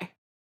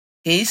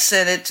 He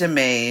sent it to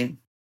me,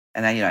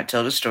 and I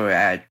told the story.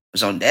 I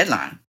was on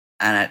deadline,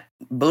 and I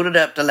booted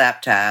up the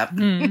laptop,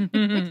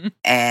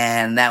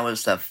 and that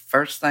was the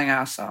first thing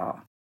I saw.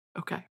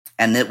 Okay.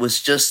 And it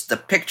was just the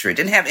picture. It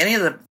didn't have any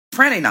of the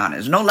printing on it.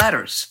 There's no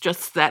letters.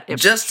 Just that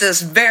image. Just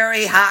this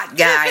very hot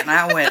guy. And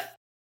I went,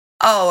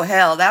 oh,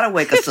 hell, that'll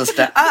wake a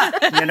sister up,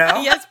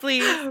 Yes,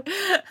 please.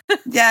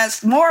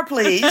 Yes, more,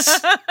 please.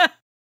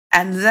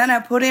 And then I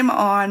put him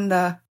on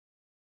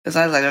because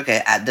I was like,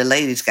 okay, the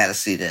ladies got to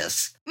see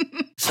this.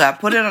 So I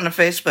put it on the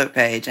Facebook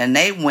page, and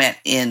they went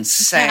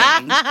insane.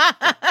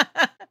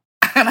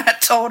 And I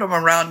told them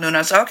around noon,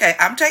 I said, okay,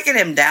 I'm taking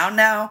him down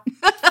now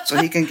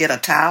so he can get a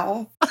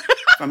towel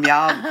from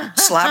y'all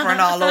slobbering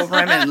all over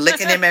him and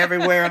licking him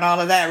everywhere and all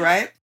of that,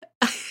 right?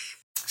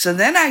 So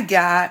then I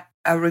got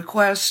a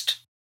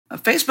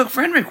Facebook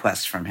friend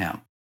request from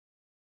him.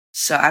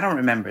 So I don't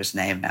remember his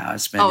name now.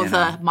 It's been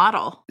the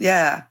model.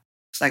 Yeah.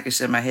 It's like I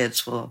said, my head's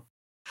full,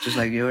 just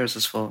like yours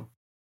is full.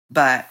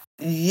 But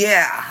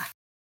yeah,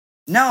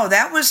 No,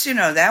 that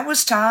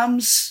was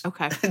Tom's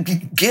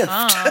gift.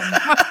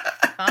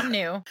 Tom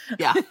knew.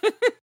 Yeah.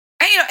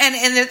 And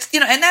it's,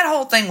 and that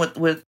whole thing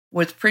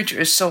with Preacher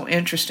is so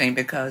interesting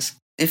because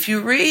if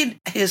you read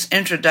his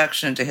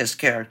introduction to his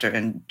character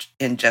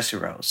in Jesse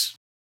Rose,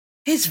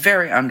 he's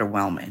very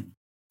underwhelming.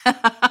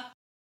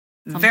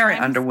 Very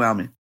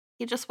underwhelming.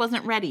 He just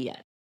wasn't ready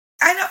yet.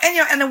 I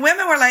know, and the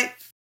women were like,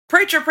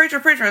 Preacher, Preacher,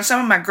 Preacher, and some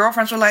of my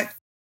girlfriends were like,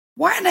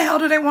 why in the hell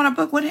do they want a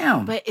book with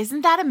him? But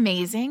isn't that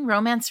amazing?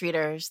 Romance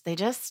readers,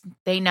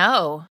 they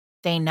know.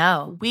 They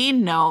know. We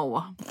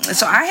know.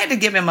 So I had to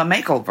give him a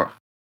makeover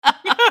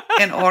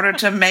in order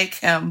to make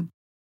him,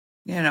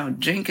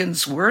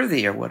 Jenkins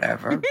worthy or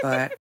whatever.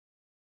 But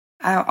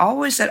that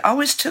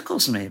always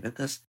tickles me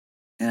because,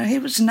 he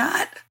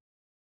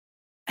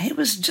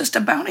was just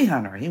a bounty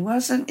hunter. He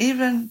wasn't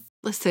even.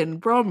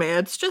 Listen,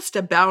 romance, just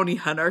a bounty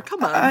hunter.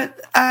 Come on.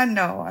 I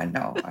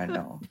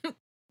know.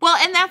 Well,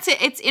 and that's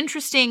it. It's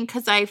interesting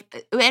because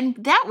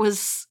that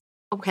was,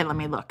 okay, let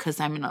me look because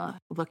I'm going to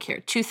look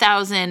here.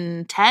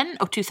 2010?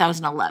 Oh,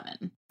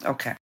 2011.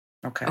 Okay.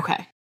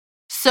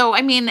 So,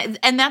 I mean,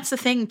 and that's the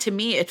thing to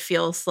me, it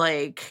feels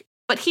like,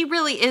 but he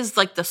really is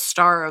like the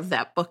star of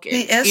that book.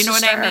 He is, you know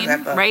what I mean?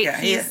 That book. Right? Yeah,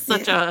 he's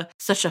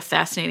such a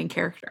fascinating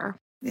character.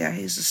 Yeah,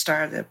 he's the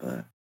star of that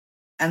book.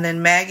 And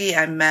then Maggie,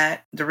 I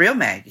met the real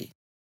Maggie.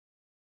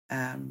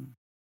 I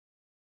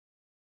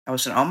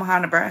was in Omaha,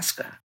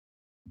 Nebraska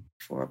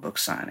for a book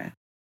signing.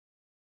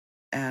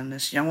 And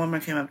this young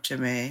woman came up to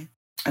me,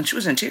 and she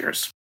was in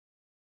tears.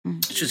 Mm-hmm.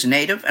 She was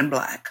Native and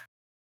Black.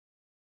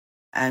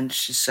 And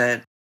she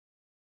said,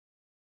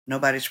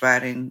 nobody's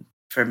writing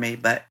for me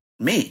but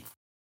me.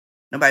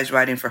 Nobody's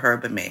writing for her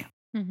but me.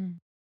 Mm-hmm.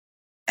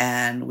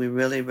 And we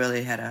really,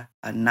 really had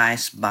a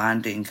nice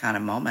bonding kind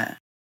of moment.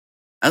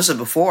 This was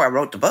before I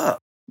wrote the book.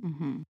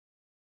 Mm-hmm.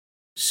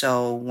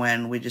 So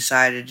when we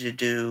decided to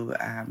do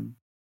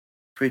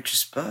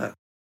Preacher's book,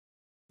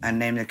 I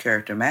named the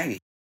character Maggie.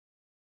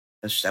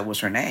 That was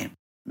her name,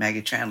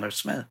 Maggie Chandler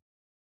Smith.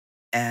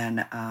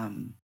 And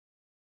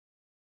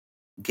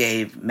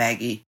gave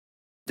Maggie,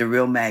 the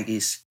real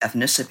Maggie's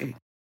ethnicity.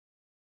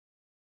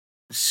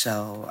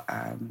 So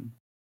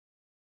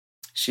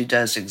she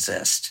does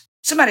exist.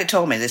 Somebody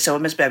told me, they said, well,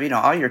 Miss Bev,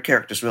 all your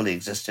characters really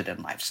existed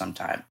in life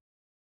sometime.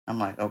 I'm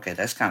like, okay,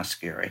 that's kind of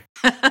scary.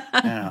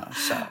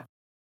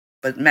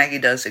 But Maggie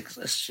does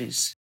exist.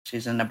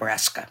 She's in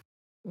Nebraska.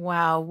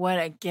 Wow, what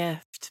a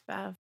gift,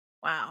 Bev.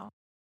 Wow.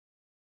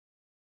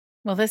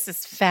 Well, this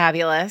is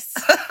fabulous.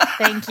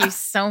 Thank you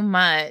so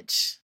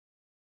much.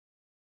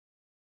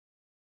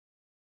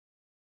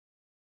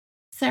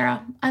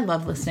 Sarah, I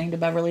love listening to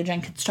Beverly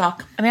Jenkins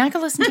talk. I mean, I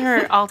could listen to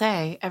her all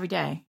day, every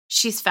day.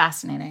 She's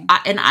fascinating.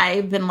 And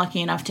I've been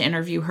lucky enough to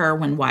interview her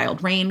when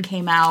Wild Rain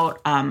came out.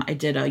 I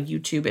did a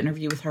YouTube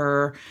interview with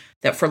her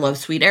that for Love,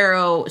 Sweet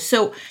Arrow.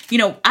 So,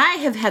 I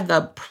have had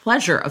the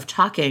pleasure of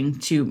talking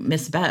to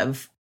Miss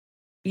Bev,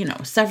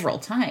 several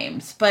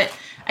times. But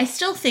I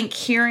still think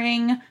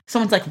hearing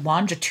someone's like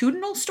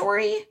longitudinal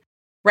story,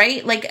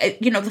 right? Like,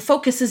 the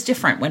focus is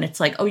different when it's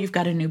like, oh, you've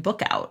got a new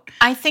book out.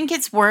 I think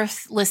it's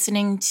worth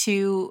listening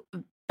to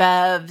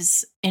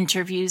Bev's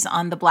interviews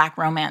on the Black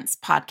Romance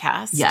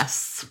podcast.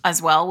 Yes. As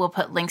well. We'll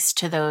put links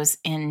to those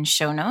in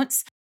show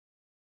notes.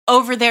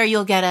 Over there,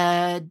 you'll get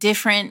a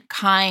different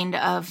kind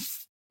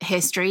of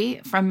history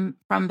from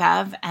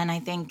Bev. And I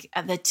think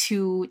the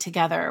two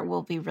together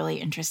will be really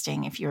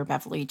interesting if you're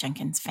Beverly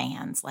Jenkins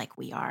fans like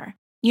we are.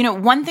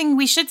 One thing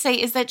we should say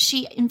is that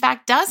she, in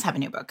fact, does have a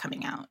new book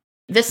coming out.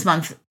 This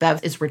month,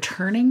 Bev is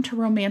returning to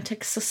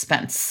romantic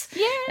suspense.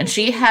 Yay. And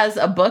she has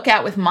a book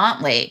out with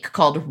Montlake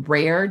called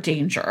Rare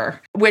Danger,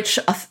 which,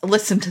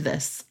 listen to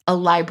this, a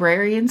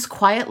librarian's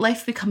quiet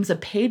life becomes a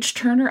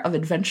page-turner of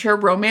adventure,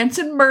 romance,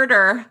 and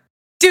murder.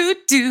 Do.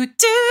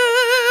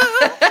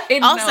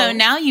 Also,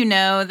 now you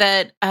know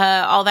that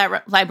all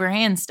that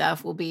librarian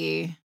stuff will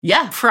be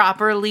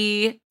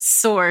properly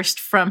sourced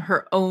from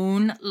her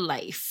own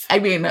life. I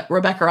mean,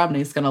 Rebecca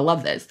Romney is going to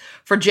love this.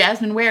 For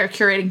Jasmine Ware,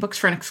 curating books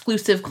for an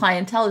exclusive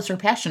clientele is her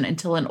passion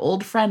until an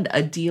old friend,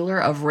 a dealer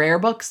of rare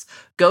books,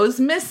 goes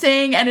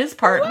missing and his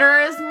partner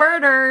is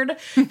murdered.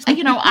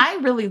 I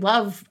really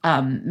love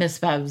Miss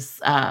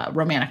Bev's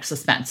romantic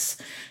suspense.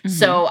 Mm-hmm.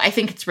 So I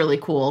think it's really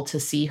cool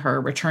to see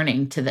her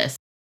returning to this.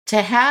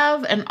 To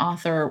have an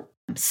author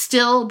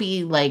still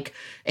be like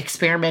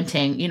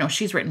experimenting,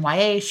 she's written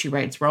YA, she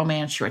writes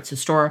romance, she writes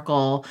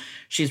historical,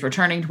 she's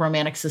returning to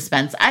romantic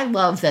suspense. I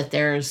love that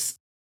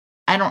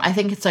I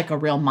think it's like a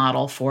real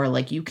model for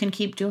like, you can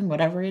keep doing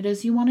whatever it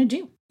is you want to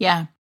do.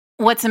 Yeah.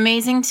 What's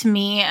amazing to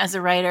me as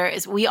a writer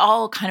is we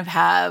all kind of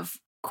have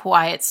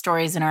quiet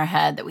stories in our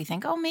head that we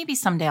think, oh, maybe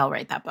someday I'll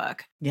write that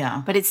book.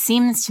 Yeah. But it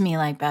seems to me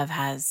like Bev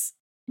has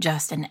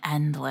just an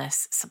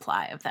endless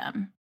supply of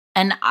them.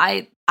 And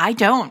I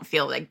don't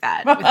feel like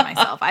that with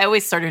myself. I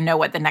always sort of know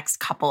what the next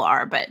couple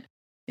are, but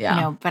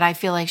but I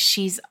feel like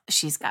she's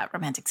got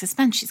romantic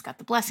suspense. She's got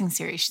the Blessing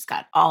series. She's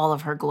got all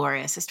of her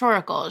glorious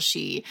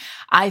historicals.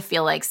 I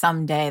feel like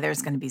someday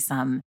there's going to be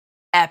some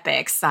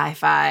epic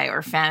sci-fi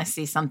or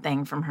fantasy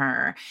something from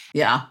her.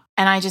 Yeah.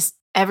 And I just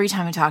every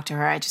time I talk to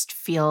her, I just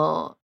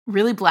feel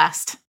really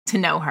blessed to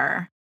know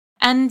her.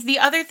 And the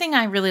other thing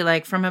I really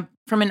like from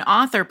an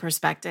author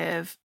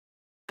perspective,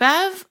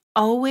 Bev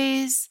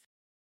always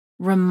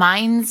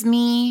reminds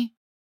me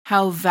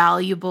how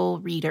valuable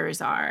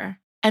readers are.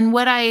 And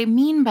what I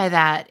mean by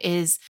that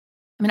is,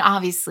 I mean,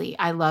 obviously,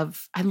 I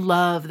love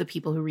the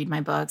people who read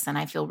my books, and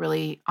I feel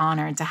really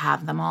honored to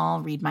have them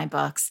all read my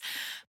books.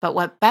 But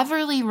what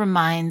Beverly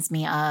reminds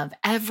me of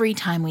every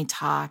time we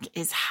talk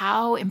is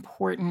how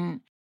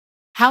important,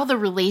 how the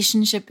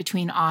relationship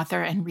between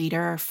author and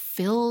reader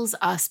fills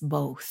us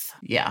both.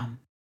 Yeah.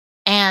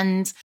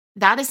 And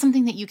that is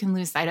something that you can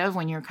lose sight of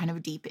when you're kind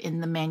of deep in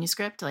the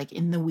manuscript, like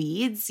in the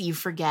weeds. You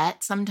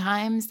forget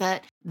sometimes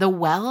that the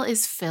well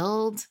is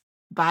filled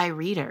by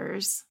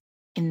readers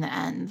in the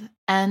end.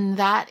 And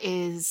that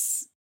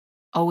is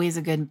always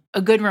a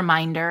good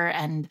reminder.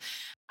 And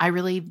I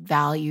really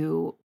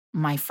value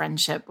my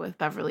friendship with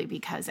Beverly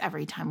because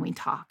every time we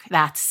talk,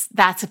 that's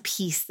a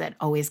piece that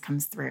always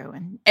comes through.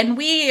 And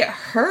we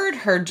heard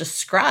her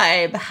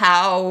describe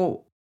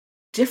how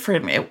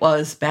different it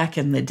was back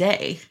in the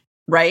day,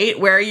 right?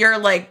 Where you're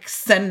like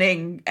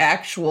sending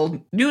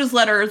actual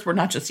newsletters, were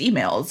not just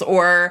emails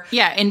or...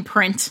 Yeah, in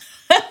print.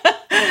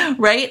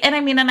 Right? And I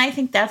mean, and I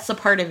think that's a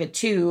part of it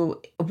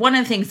too. One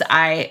of the things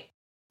I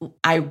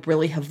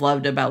really have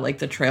loved about like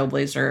the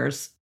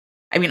Trailblazers,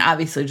 I mean,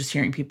 obviously just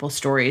hearing people's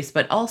stories,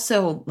 but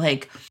also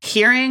like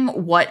hearing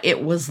what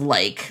it was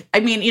like.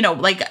 I mean, you know,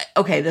 like,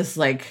 okay, this is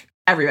like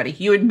everybody,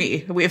 you and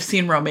me, we have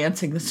seen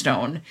Romancing the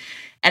Stone.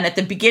 And at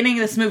the beginning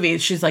of this movie,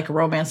 she's like a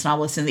romance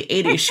novelist in the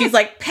 80s. She's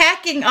like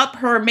packing up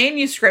her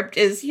manuscript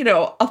is, you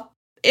know, a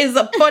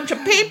bunch of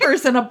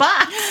papers in a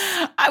box.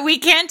 We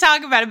can't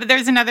talk about it, but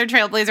there's another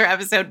Trailblazer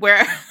episode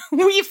where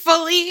we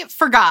fully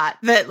forgot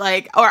that,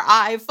 like, or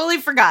I fully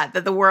forgot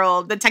that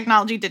the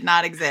technology did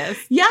not exist.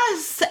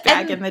 Yes.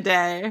 Back in the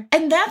day.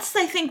 And that's,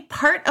 I think,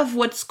 part of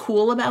what's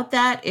cool about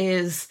that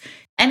is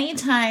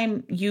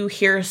anytime you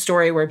hear a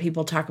story where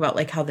people talk about,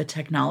 like, how the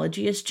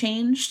technology has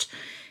changed,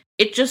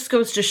 it just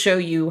goes to show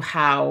you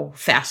how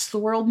fast the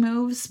world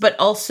moves, but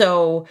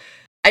also...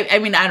 I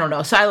mean, I don't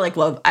know. So I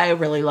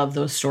really love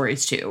those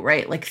stories too,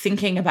 right? Like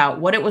thinking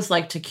about what it was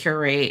like to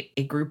curate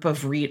a group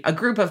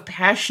of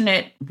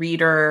passionate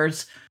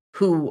readers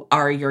who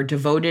are your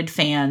devoted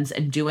fans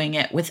and doing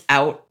it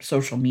without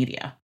social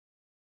media.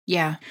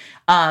 Yeah.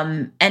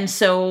 And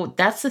so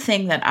that's the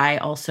thing that I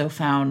also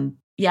found,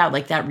 yeah,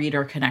 like that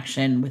reader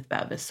connection with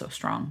Bev is so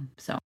strong.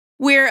 So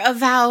we're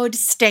avowed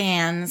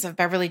stans of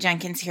Beverly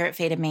Jenkins here at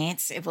Fated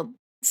Mates. It will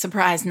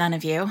surprise none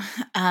of you.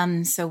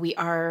 So we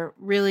are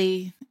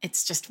really,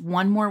 it's just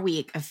one more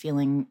week of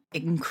feeling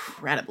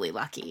incredibly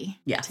lucky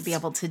to be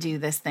able to do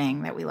this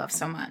thing that we love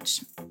so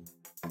much.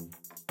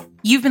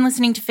 You've been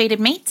listening to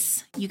Fated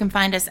Mates. You can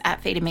find us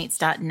at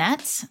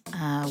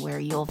fatedmates.net, where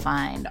you'll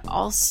find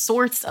all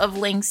sorts of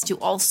links to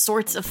all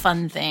sorts of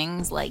fun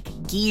things like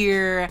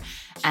gear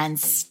and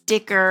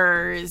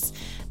stickers,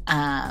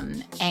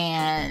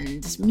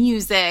 and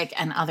music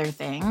and other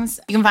things.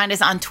 You can find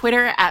us on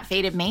Twitter at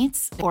Fated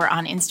Mates or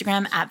on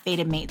Instagram at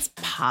Fated Mates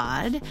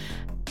Pod.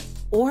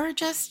 Or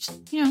just,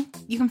 you know,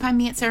 you can find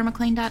me at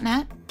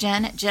sarahmclean.net,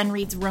 Jen at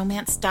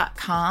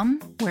jenreadsromance.com,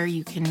 where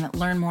you can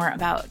learn more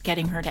about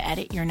getting her to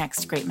edit your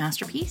next great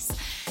masterpiece.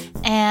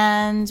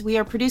 And we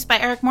are produced by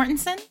Eric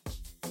Mortensen.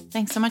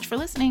 Thanks so much for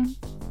listening.